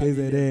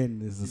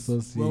KZN is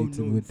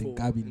associated with the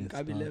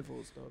Gabi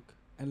levels, dog.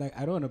 And like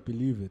I don't want to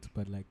believe it,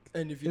 but like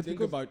and if you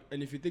think about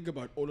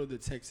all of the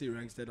taxi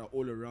ranks that are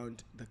all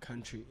around the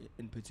country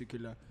in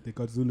particular, they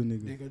got Zulu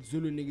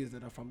niggas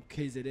that are from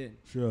KZN.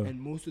 Sure. And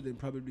most of them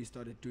probably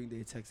started doing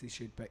their taxi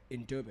shit back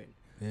in Durban.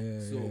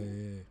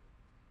 Yeah.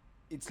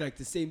 It's like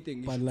the same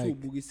thing. But like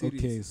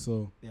okay,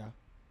 so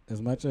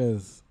as much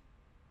as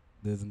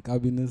there's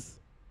Nkabiness,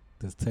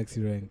 there's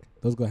taxi rank,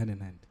 those go hand in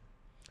hand.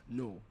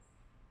 No.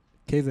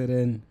 KZN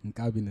and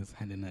Nkabiness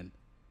hand in hand.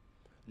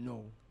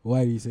 No.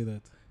 Why do you say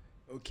that?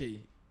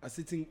 Okay,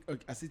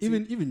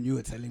 even you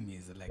were telling me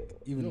is it like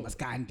even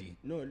Maskandi.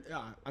 No,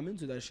 I'm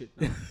into that shit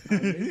now. I'm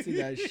into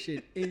that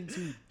shit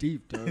into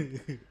deep, dog.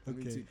 I'm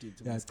into deep.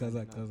 Yeah, it's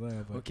Kaza.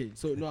 Okay,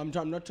 so no, I'm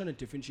not trying to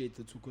differentiate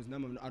the two because now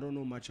I don't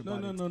know much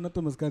about it. No, not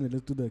the Maskandi.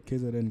 Let's do the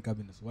KZN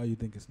cabinets. Why you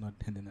think it's not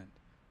hand in hand?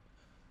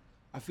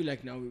 I feel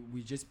like now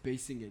we're just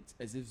basing it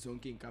as if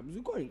Zonke in Cabs.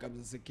 We go in Cabs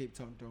as a Cape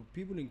Town, dog.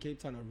 People in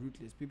Cape Town are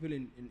ruthless. People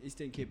in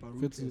Eastern Cape are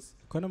ruthless.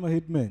 Konama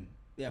hitman.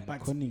 Yeah,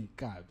 but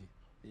Inkabi.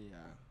 yeah.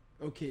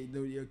 Okay, no,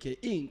 okay.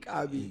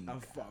 Inkabi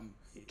are from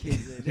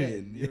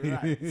KZN. You're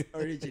right.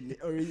 Origin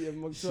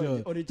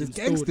Sure. origin It's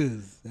story.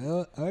 gangsters.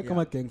 I come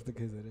Yeah. a gangster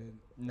KZN.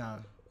 Nah.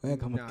 I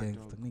come a Nah,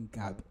 gangster. dog.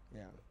 Inkabi.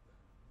 Yeah.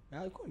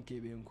 I can't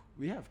give you.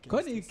 We have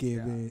Koni gangsters,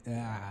 Kebe.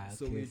 Ah,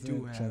 So okay, we so do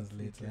it have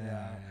translates.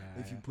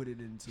 if you put it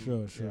into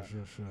Sure.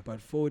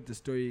 But forward the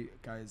story,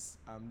 guys.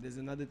 There's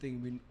another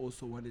thing we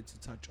also wanted to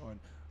touch on.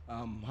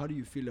 How do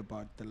you feel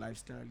about the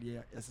lifestyle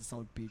here as a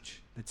South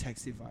Beach, the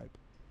taxi vibe?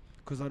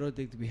 Because I don't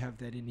think we have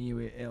that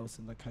anywhere else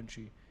in the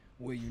country,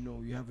 where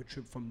you have a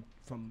trip from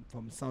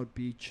South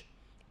Beach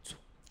to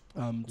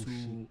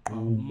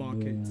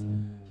Market,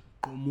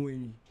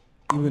 Omweni.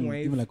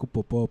 Even like a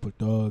pop-up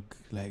dog,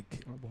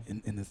 like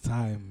in its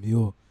time,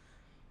 yo.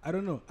 I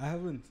don't know. I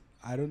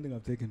don't think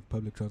I've taken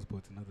public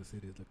transport in other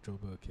cities like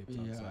Joburg or Cape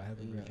Town, so I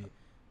haven't really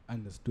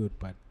understood.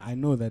 But I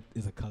know that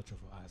is a culture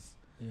for us.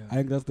 Yeah. I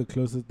think that's the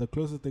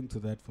closest thing to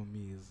that for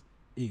me is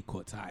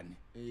Kotani.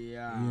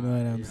 Yeah. You know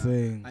what I'm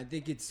saying? I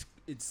think it's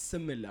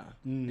similar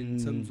in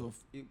terms of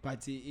but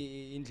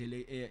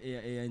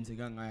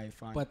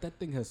But that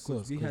thing has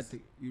source. we had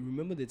you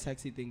remember the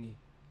taxi thingy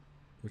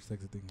Which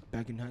taxi thing?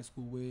 back in high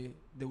school where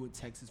there were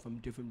taxis from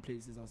different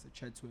places. I was at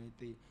Chatsworth,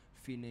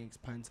 Phoenix,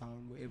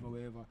 Pinetown,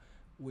 wherever,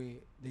 where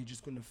they're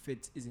just gonna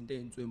fit. Isn't there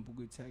into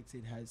a taxi?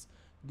 It has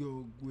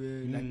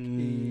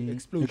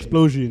like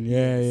explosion.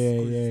 Yeah.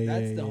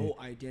 That's the whole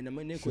idea. And I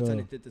mean,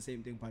 Sure. did the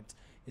same thing, but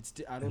it's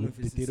I don't know if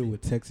it's they the did it same.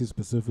 with taxi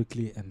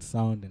specifically and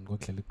sound and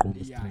got like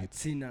Yeah,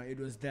 streets. Tina, it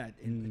was that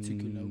in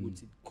particular.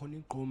 Ukuthi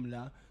khona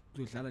iqomla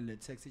kudlala le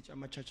taxi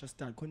ama-cha-cha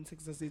style khona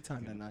taxi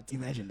asithanda nathi.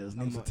 Imagine those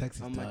names of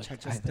taxis.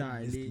 Ama-cha-cha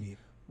style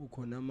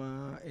ukhona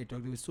there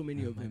were so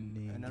many of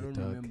them and I don't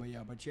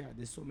remember, but yeah,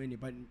 there's so many,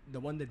 but the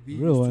one that we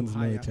Real used ones to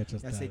know hire cha-cha I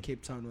say style.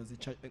 Cape Town was a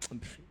It's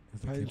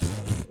a Cape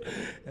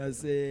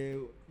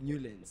Town.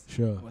 Newlands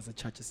Sure. was a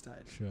cha-cha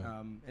style. Sure.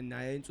 And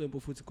I enjoyed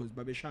futhi because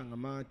babeshanga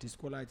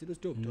ama-disco lights. It was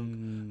dope, dog.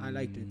 I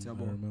liked it. I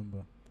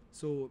remember.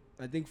 So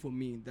I think for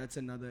me, that's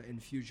another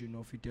infusion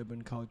of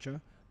Durban culture,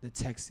 the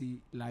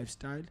taxi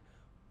lifestyle,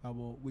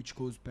 which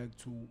goes back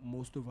to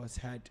most of us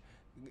had,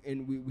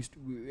 and we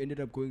ended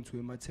up going to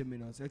Emma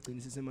terminals. Actually,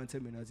 this is Emma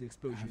terminals the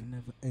explosion. I've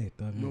never ate.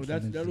 No,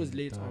 that was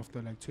late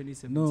after like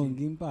 2017. No,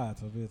 ngin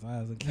part of it. I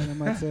was like,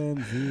 my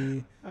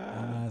TMZ,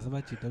 and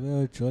sabachita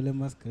be jole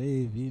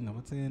masgrave,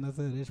 namathena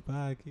se rich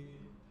parky.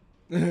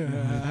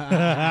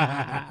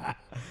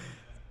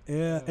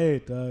 Yeah, hey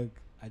dog.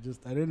 I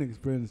didn't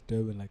experience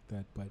Durban like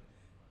that, but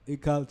a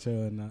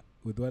culture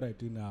with what I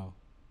do now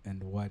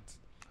and what.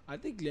 I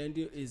think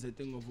Landy is a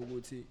thing of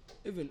Uguti.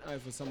 Even I,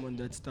 for someone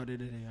that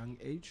started at a young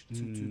age,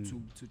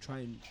 to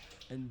try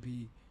and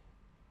be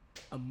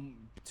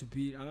to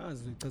be Sure.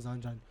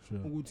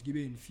 to give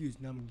it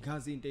infused now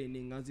ngazi into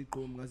eningi ngazi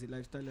igqom ngazi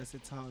lifestyle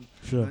yasetown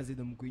Sure. ngazi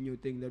the mgwinyo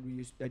thing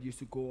that used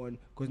to go on,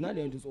 because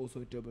Nagaland is also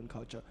a Durban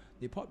culture.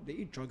 They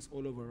eat drugs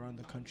all over around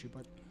the country,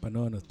 but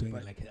no one was doing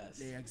it like us.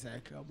 yeah,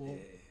 exactly.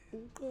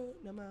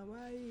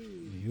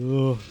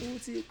 Yo.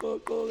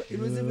 It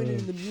was even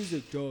in the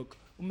music, dog.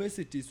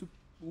 Mercedes was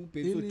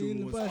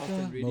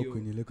often radio.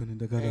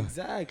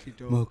 Exactly,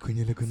 dog. So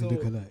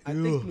I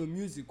think the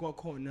music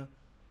wakhona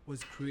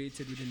was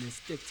created with an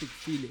aesthetic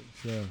feeling.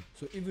 Sure.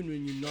 So even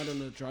when you're not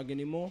on a drug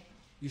anymore,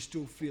 you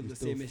still feel the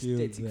same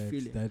aesthetic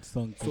feeling. That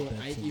song. So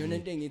you're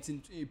not saying it's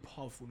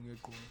powerful.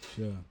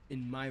 Sure.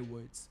 In my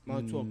words,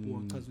 it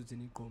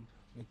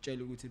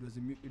was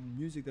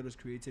music that was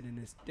created an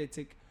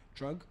aesthetic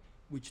drug,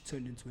 which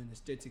turned into an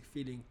aesthetic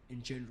feeling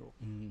in general.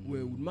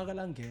 Where I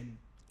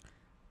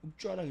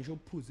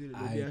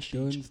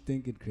don't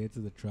think it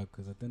created the drug,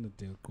 because at the end of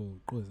the day,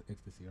 it was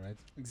ecstasy, right?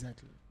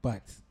 Exactly.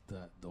 But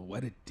the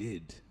what it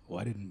did,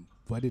 what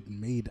it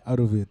made out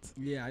of it,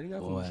 yeah, I think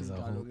was a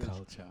whole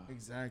culture.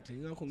 Exactly.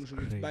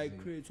 By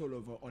create all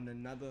over on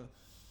another,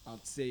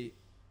 I'd say,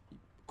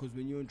 because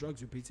when you're on drugs,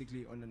 you're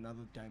basically on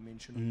another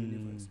dimensional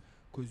universe,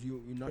 because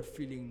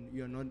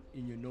you're not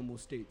in your normal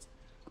state.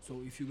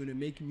 So if you're gonna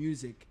make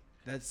music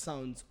that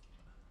sounds,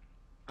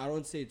 I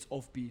don't say it's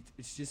offbeat,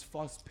 it's just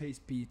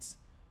fast-paced beats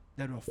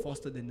that are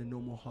faster than the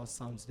normal house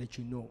sounds that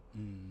you know.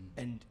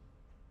 And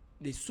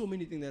there's so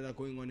many things that are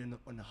going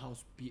on a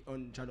house beat,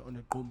 on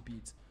a drum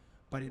beat,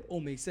 but it all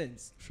makes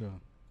sense. Sure.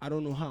 I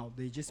don't know how.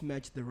 They just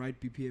match the right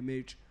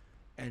BPMH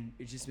and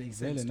it just makes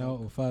sense. Now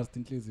fast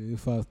inclusive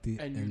fast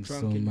and you're so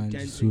drunk and you're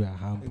dancing.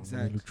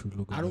 Exactly.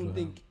 I don't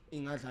think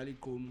ingadlali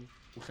gqom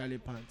uhlale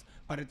phansi.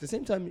 But at the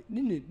same time,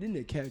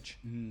 didn't catch.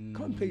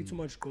 Can't play too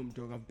much gqom,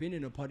 dog. I've been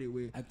in a party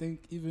where I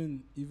think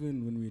even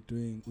when we were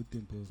doing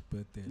Utimpo's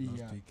birthday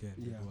last weekend,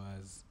 it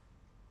was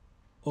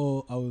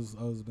I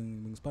was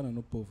being spana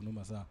no Pof no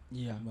Masa.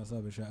 Yeah.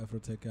 Masa besha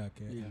Afrotech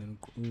yakhe and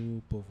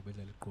then Pof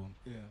bedlala gqom.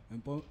 Yeah.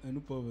 And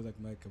Pof was like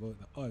Mike about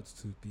the odds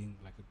to being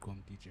like a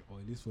gqom DJ, or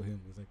at least for him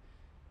it's like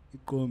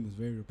gqom is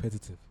very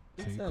repetitive.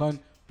 So you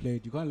can't play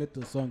it, you can't let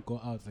the song go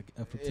out like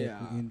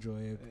Afrotech, we enjoy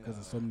it because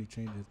there's so many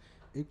changes.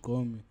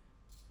 Gqom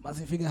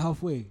must figure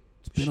halfway.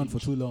 It's been on for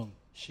too long.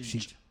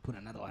 Sheet. Put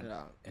another one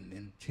and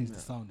then change the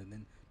sound and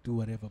then do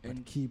whatever, but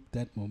And keep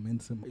that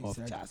momentum of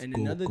Exactly. just And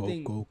go, another go,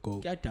 thing, go, go.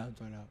 get dance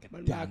on that.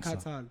 Man, dance on.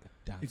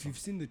 bayakhathala. If you've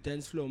seen the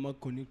dance floor,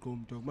 makoni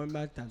kom dog, man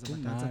badansa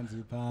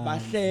Manzi,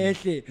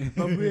 bahle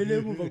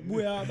babuyele emuva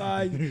kubuya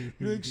abanye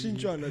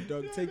lokushintshana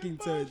dog, taking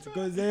turns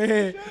because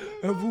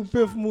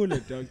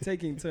uphefumula dog,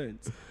 taking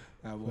turns.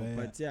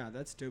 But yeah,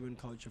 that's Durban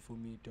culture for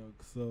me, dog.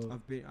 So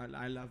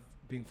I love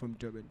being from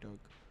Durban, dog.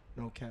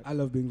 No cap. I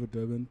love being for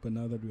Durban, but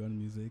now that we're on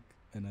music,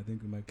 and I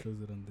think we might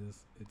close it on this.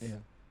 It's Yeah.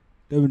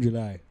 Durban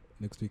July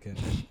next weekend.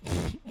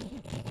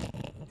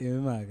 Yeah,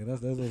 man,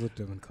 that's also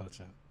Durban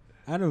culture.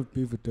 I don't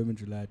beef with Durban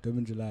July.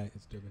 Durban July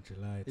is Durban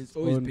July. It's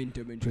always been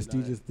Durban July.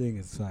 Prestigious thing.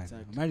 It's fine.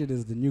 Exactly. Imagine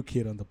there's the new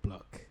kid on the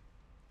block.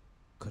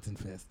 Cotton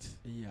Fest.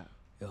 Yeah.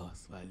 Yo,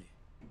 Swally.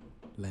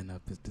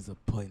 Lineup is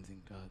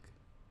disappointing, dog.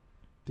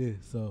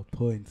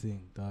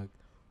 Disappointing, dog.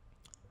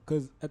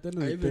 Because at the end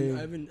of the day,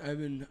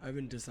 I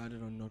haven't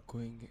decided on not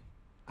going.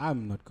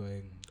 I'm not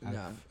going.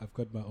 Nah. I've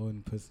got my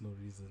own personal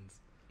reasons.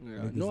 Yeah.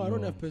 Niggas No, I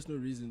don't know. have personal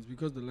reasons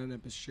because the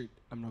lineup is shit.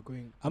 I'm not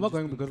going. I'm not just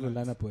going being because of the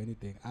blunt. lineup or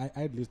anything. I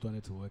at least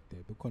wanted to work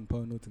there. But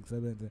compound noting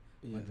 7,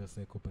 Yeah. I just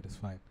say, cool, but it's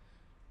fine.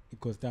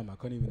 Because damn, I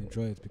can't even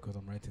enjoy it because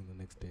I'm writing the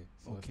next day.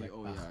 So it's Okay. like,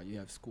 Oh yeah, you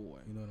have school.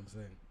 you know what I'm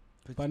saying.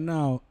 But- But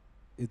now,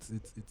 it's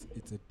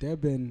a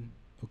Durban.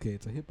 Okay,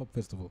 it's a hip hop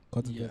festival.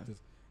 Cotton Yeah. Fest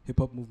is hip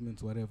hop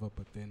movements, whatever.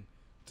 But then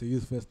it's a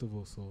youth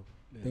festival, so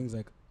Yeah. things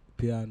like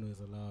piano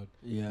is allowed.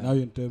 Yeah. Now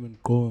you're in Durban,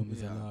 Gom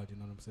is Yeah. allowed. You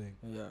know what I'm saying.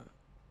 Yeah.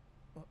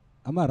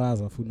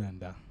 Amaraza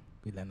funanda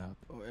bilan out.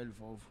 Oh,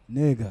 L12.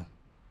 Nigga,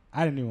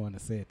 I didn't even want to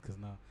say it because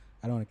now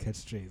I don't want to catch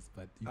strays.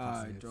 But you can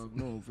Ah, say it. dog.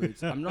 No,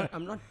 wait.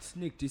 I'm not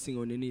snake dissing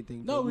on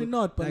anything. No, dog. we're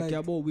not. But Like,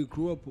 like, Yabo, we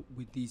grew up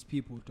with these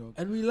people, dog.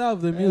 and we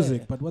love the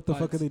music. Eh, But what the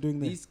fuck but are they doing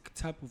there? These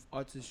type of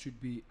artists should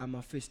be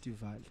a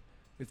festival.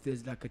 If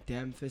there's like a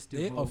damn They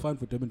festival. are fun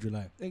for Durban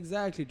July.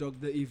 Exactly, dog.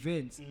 The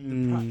events, the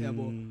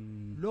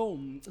yabo. Lo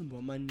mcimbi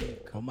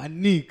wamanika. Oh,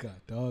 manika,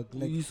 dog.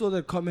 Like, You saw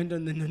that comment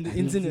on the I didn't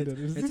see internet.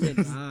 that. It said,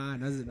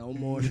 nazi na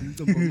umosha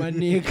umcimbi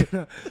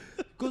wamanika.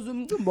 Because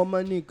umcimbi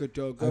wamanika,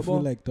 dog. I feel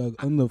yabo. like, dog,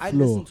 on the I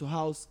floor. listen to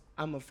house.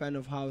 I'm a fan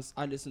of house.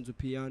 I listen to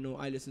piano.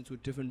 I listen to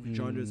different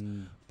genres.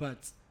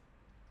 But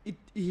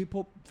hip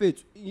hop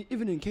fits.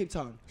 Even in Cape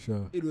Town,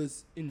 Sure. it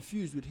was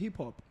infused with hip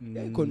hop.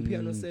 I got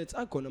piano sets.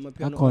 I got a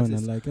piano I can't,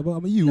 artist. like, I'm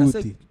a That's youth.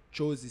 like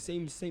Josie,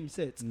 same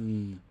sets.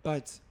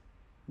 But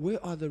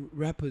where are the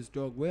rappers,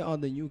 dog? Where are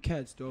the new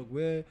cats, dog?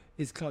 Where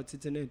is Cloud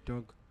Titanet,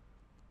 dog?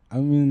 I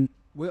mean,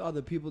 Where are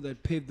the people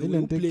that paved the They way?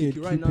 don't take Blake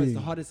it, right now is the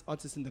keeping- hardest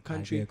artist in the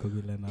country.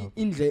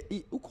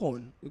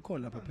 Ukon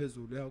lapha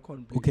phezulu, yeah,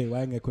 ukon. okay,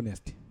 why ngekho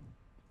nasty?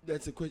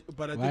 That's a question.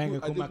 But I Why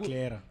think, ngekho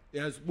Maclera?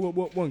 yes,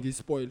 won't get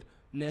spoiled.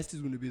 Nasty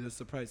is going to be the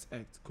surprise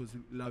act because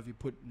Lavi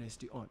put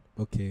Nasty on.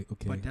 Okay.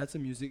 But that's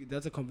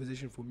a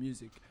conversation for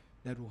music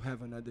that we'll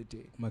have another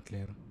day.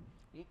 Maclera.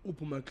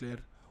 Upu Macler,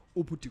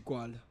 Upu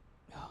Tikwala,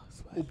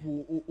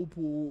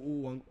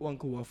 Upu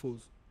Wanko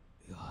Waffles.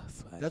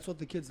 That's what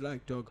the kids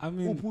like, dog. I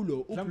mean,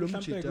 Upulo Something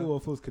Mchita.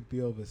 Waffles could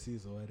be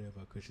overseas or whatever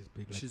because she's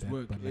big like She's that.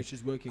 working. But like,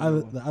 She's working.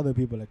 the other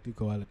people like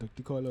Tikawala.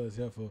 Tikawala is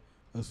here for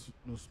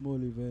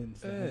small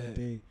events. The other Eh.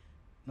 day.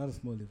 Not a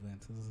small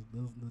event.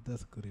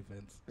 That's a good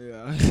event.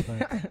 Yeah.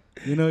 But,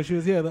 you know, she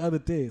was here the other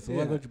day. So why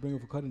Yeah. don't you bring her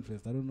for Cotton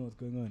Fest? I don't know what's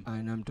going on.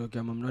 And I'm talking.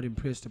 I'm not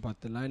impressed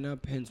about the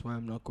lineup. Hence why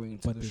I'm not going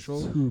to But the there's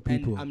show. 2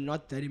 people. And I'm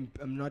not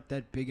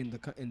that big in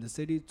the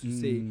city to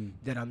say Mm.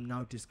 that I'm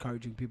now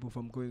discouraging people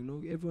from going. No,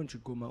 everyone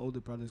should go. My older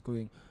brother's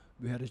going.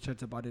 We had a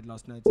chat about it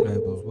last night. Hayi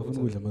bo, bafuna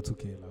ukudla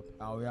ama-2K lapho.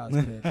 Oh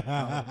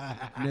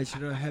yeah,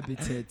 natural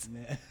habitat.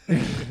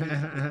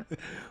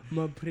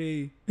 My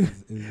prey.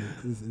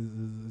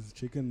 Is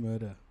chicken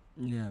murder.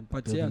 Yeah,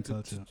 but Durban yeah,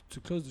 culture. to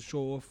close the show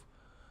off,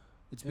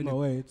 it's In been my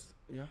wait,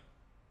 yeah,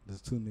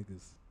 there's 2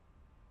 niggas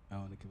I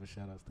want to give a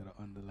shout out that are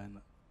on the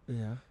lineup.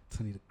 yeah.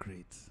 Tony the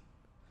Great,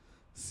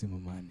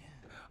 Simamani.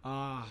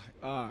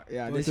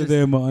 Yeah. Both of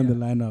them are on the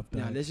yeah. lineup.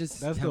 Yeah, dog. let's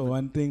just That's have the a-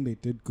 one thing they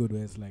did good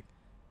where it's like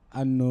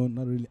unknown,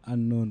 not really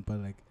unknown, but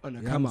like on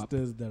the come up.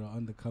 youngsters that are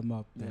on the come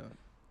up that Yeah.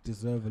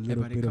 deserve a Yeah,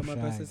 little but they bit of come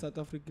up as shine. a South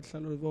African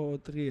channel for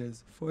 3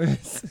 years, 4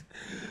 years.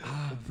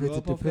 But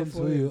it depends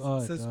who you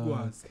are. dog.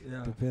 Squads.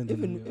 Yeah. Depends on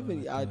who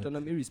Even you I are, don't.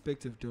 I'm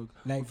irrespective, dog.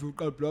 Like, If you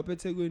can blow up at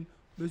Tegwin,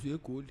 where's your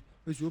gold?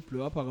 Where's your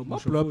blow up? ma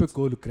blow up a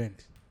goal grand.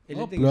 Ma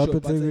Anything blow up short, a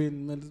but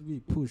Tegwin, man, just be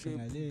pushing.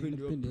 Okay, like, pin yeah,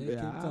 you pin up, the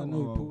yeah, Cape Town, wow.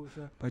 no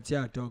pusher. But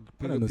yeah, dog.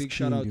 I don't know, Big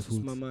shout out to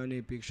screen the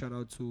Smamane. Big shout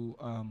out to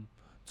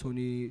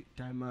Tony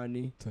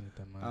Daimani. Tony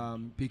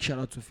Tamani. Big shout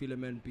out to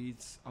Philomen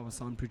Beats, our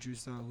sound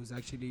producer, who's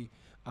actually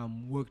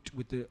worked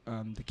with the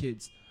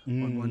kids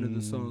on one of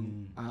the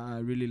songs. I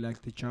really like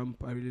the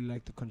jump. I really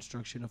like the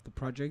construction of the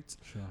project.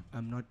 Sure.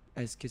 I'm not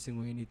ass kissing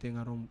or anything.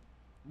 I don't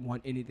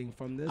want anything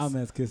from this. I'm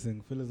ass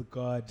kissing. Phil is a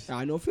god.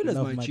 I know Phil is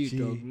Love my my G, G.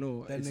 dog.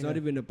 No, That it's nigga- not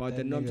even about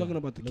that. No, I'm nigga, talking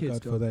about the look kids,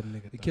 out for dog. that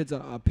nigga. The dog. kids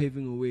are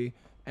paving a way,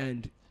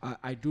 and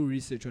I do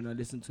research when I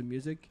listen to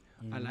music.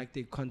 I Mhm. like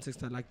the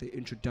context. I like the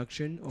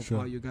introduction of Sure.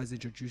 how you guys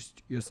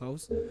introduced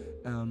yourselves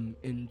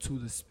into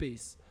the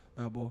space.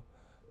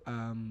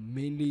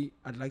 Mainly,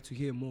 I'd like to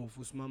hear more of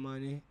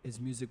Usmamane. His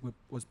music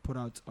was put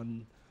out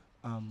on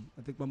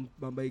I think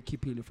Bamba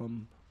Kipili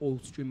from all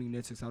streaming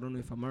networks. I don't know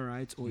if I'm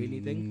right or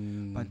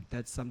anything, but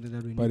that's something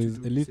that we but need to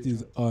do. at least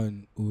he's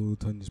on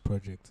Tony's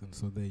project, and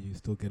so there you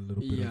still get a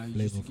little bit of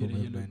flavor from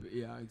him, man.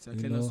 Yeah,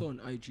 exactly. And also on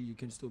IG, you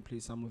can still play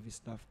some of his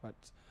stuff. But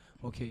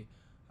okay,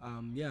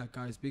 yeah,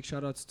 guys, big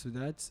shout outs to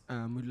that.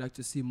 We'd like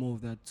to see more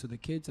of that to the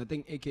kids. I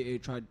think AKA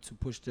tried to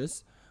push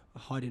this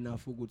hard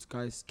enough for good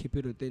guys. Keep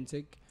it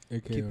authentic.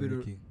 AKA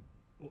Ricky.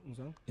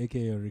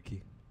 AKA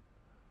Ricky.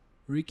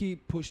 Ricky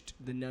pushed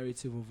the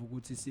narrative of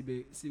Uguti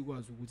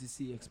Siwas Uguti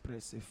C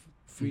expressive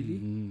freely,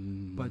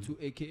 but to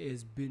AKA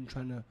has been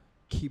trying to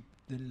keep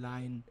the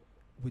line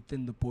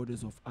within the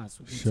borders of us.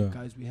 Sure.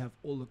 Guys, we have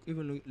all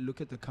even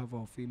look at the cover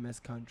of Famous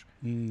Country.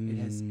 It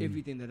has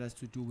everything that has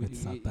to do with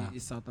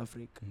South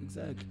Africa.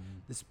 Exactly.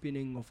 The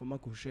spinning of a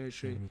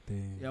makusheshe.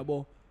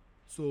 Yabo.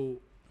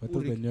 So what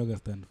does the Nyoga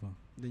stand for?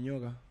 The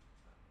Nyoga.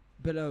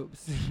 Bella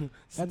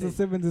That's a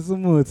 70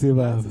 sumuti,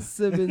 baba.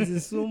 70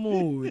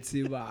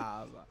 sumuti,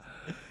 baba.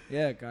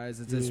 Yeah, guys,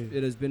 it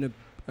has been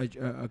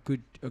a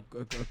good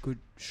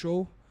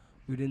show.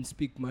 We didn't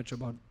speak much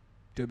about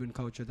Durban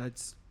culture.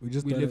 That's we're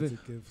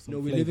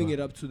living it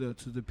up to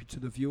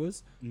the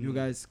viewers. You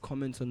guys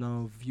comment on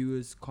our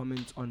viewers,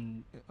 comment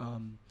on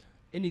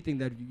anything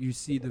that you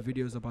see the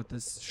videos about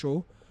this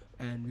show,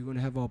 and we're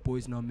gonna have our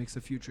boys now mix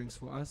a few drinks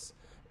for us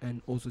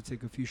and also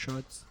take a few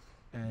shots,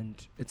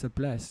 and it's a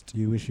blast.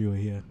 You wish you were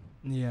here.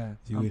 Yeah.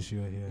 You wish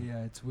you were here.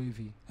 Yeah, it's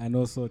wavy. And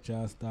also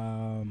just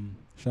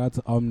shout out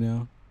to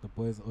Omnia. The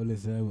boys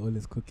always there, we're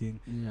always cooking.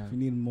 Yeah. If you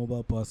need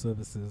mobile power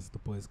services, the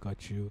boys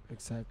got you.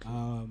 Exactly.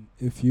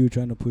 If you're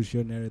trying to push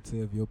your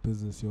narrative, your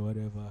business, your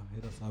whatever,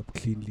 hit us up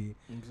cleanly.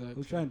 Exactly.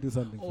 We'll try and do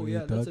something for you. Oh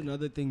yeah, that's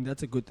another thing.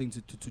 That's a good thing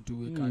to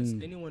do it, guys.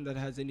 Anyone that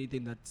has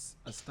anything that's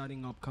a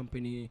starting up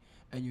company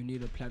and you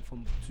need a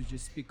platform to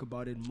just speak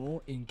about it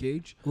more,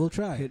 engage. We'll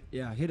try.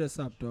 Hit us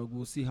up, dog.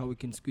 We'll see how we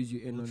can squeeze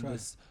you in on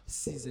this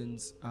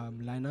season's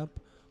lineup,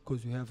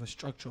 because we have a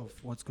structure of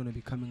what's going to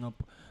be coming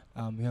up.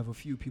 We have a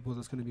few people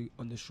that's going to be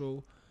on the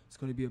show. It's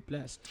going to be a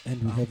blast.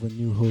 And we have a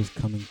new host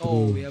coming through.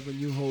 Oh, we have a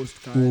new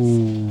host, guys.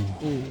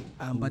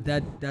 But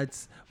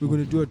that's we're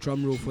going to do a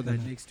drum roll for that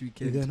next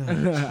weekend.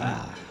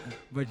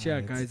 But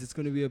yeah, guys, it's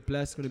going to be a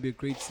blast. It's going to be a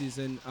great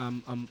season.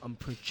 I'm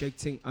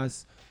projecting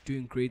us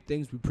doing great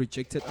things. We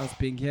projected us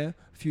being here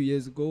a few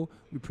years ago.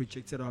 We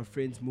projected our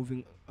friends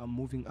moving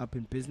up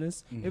in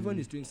business. Everyone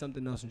is doing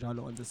something else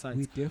on the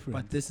side.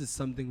 But this is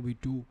something we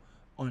do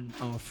on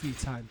our free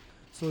time.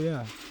 So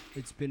yeah,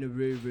 it's been a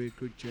very, very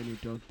good journey,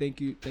 dog. Thank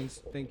you,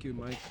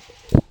 Mike.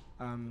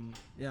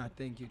 Yeah,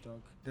 thank you,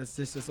 dog. That's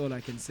just all I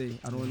can say.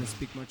 I don't want to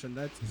speak much on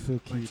that. So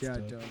cute, but yeah,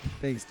 dog.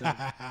 Thanks, dog.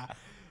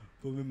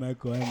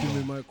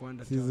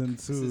 BoomMicWonder.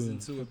 Season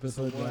 2,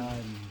 episode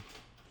 1.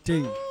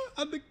 Ding.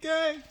 I'm the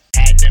gang.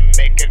 Had to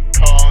make a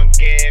call and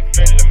get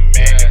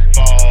Philomena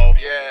involved.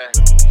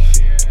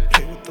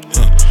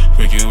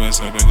 Wake your ass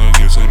up and go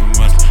get to the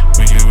money.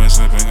 Wake your ass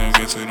up and go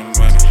get to the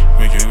money.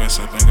 Wake your ass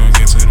up and go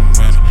get to the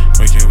money.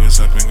 Wake your ass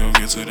up and go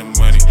get to the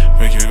money.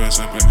 Wake your ass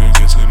up and go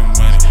get to the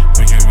money.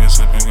 Wake your ass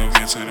up and go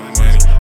get to the money.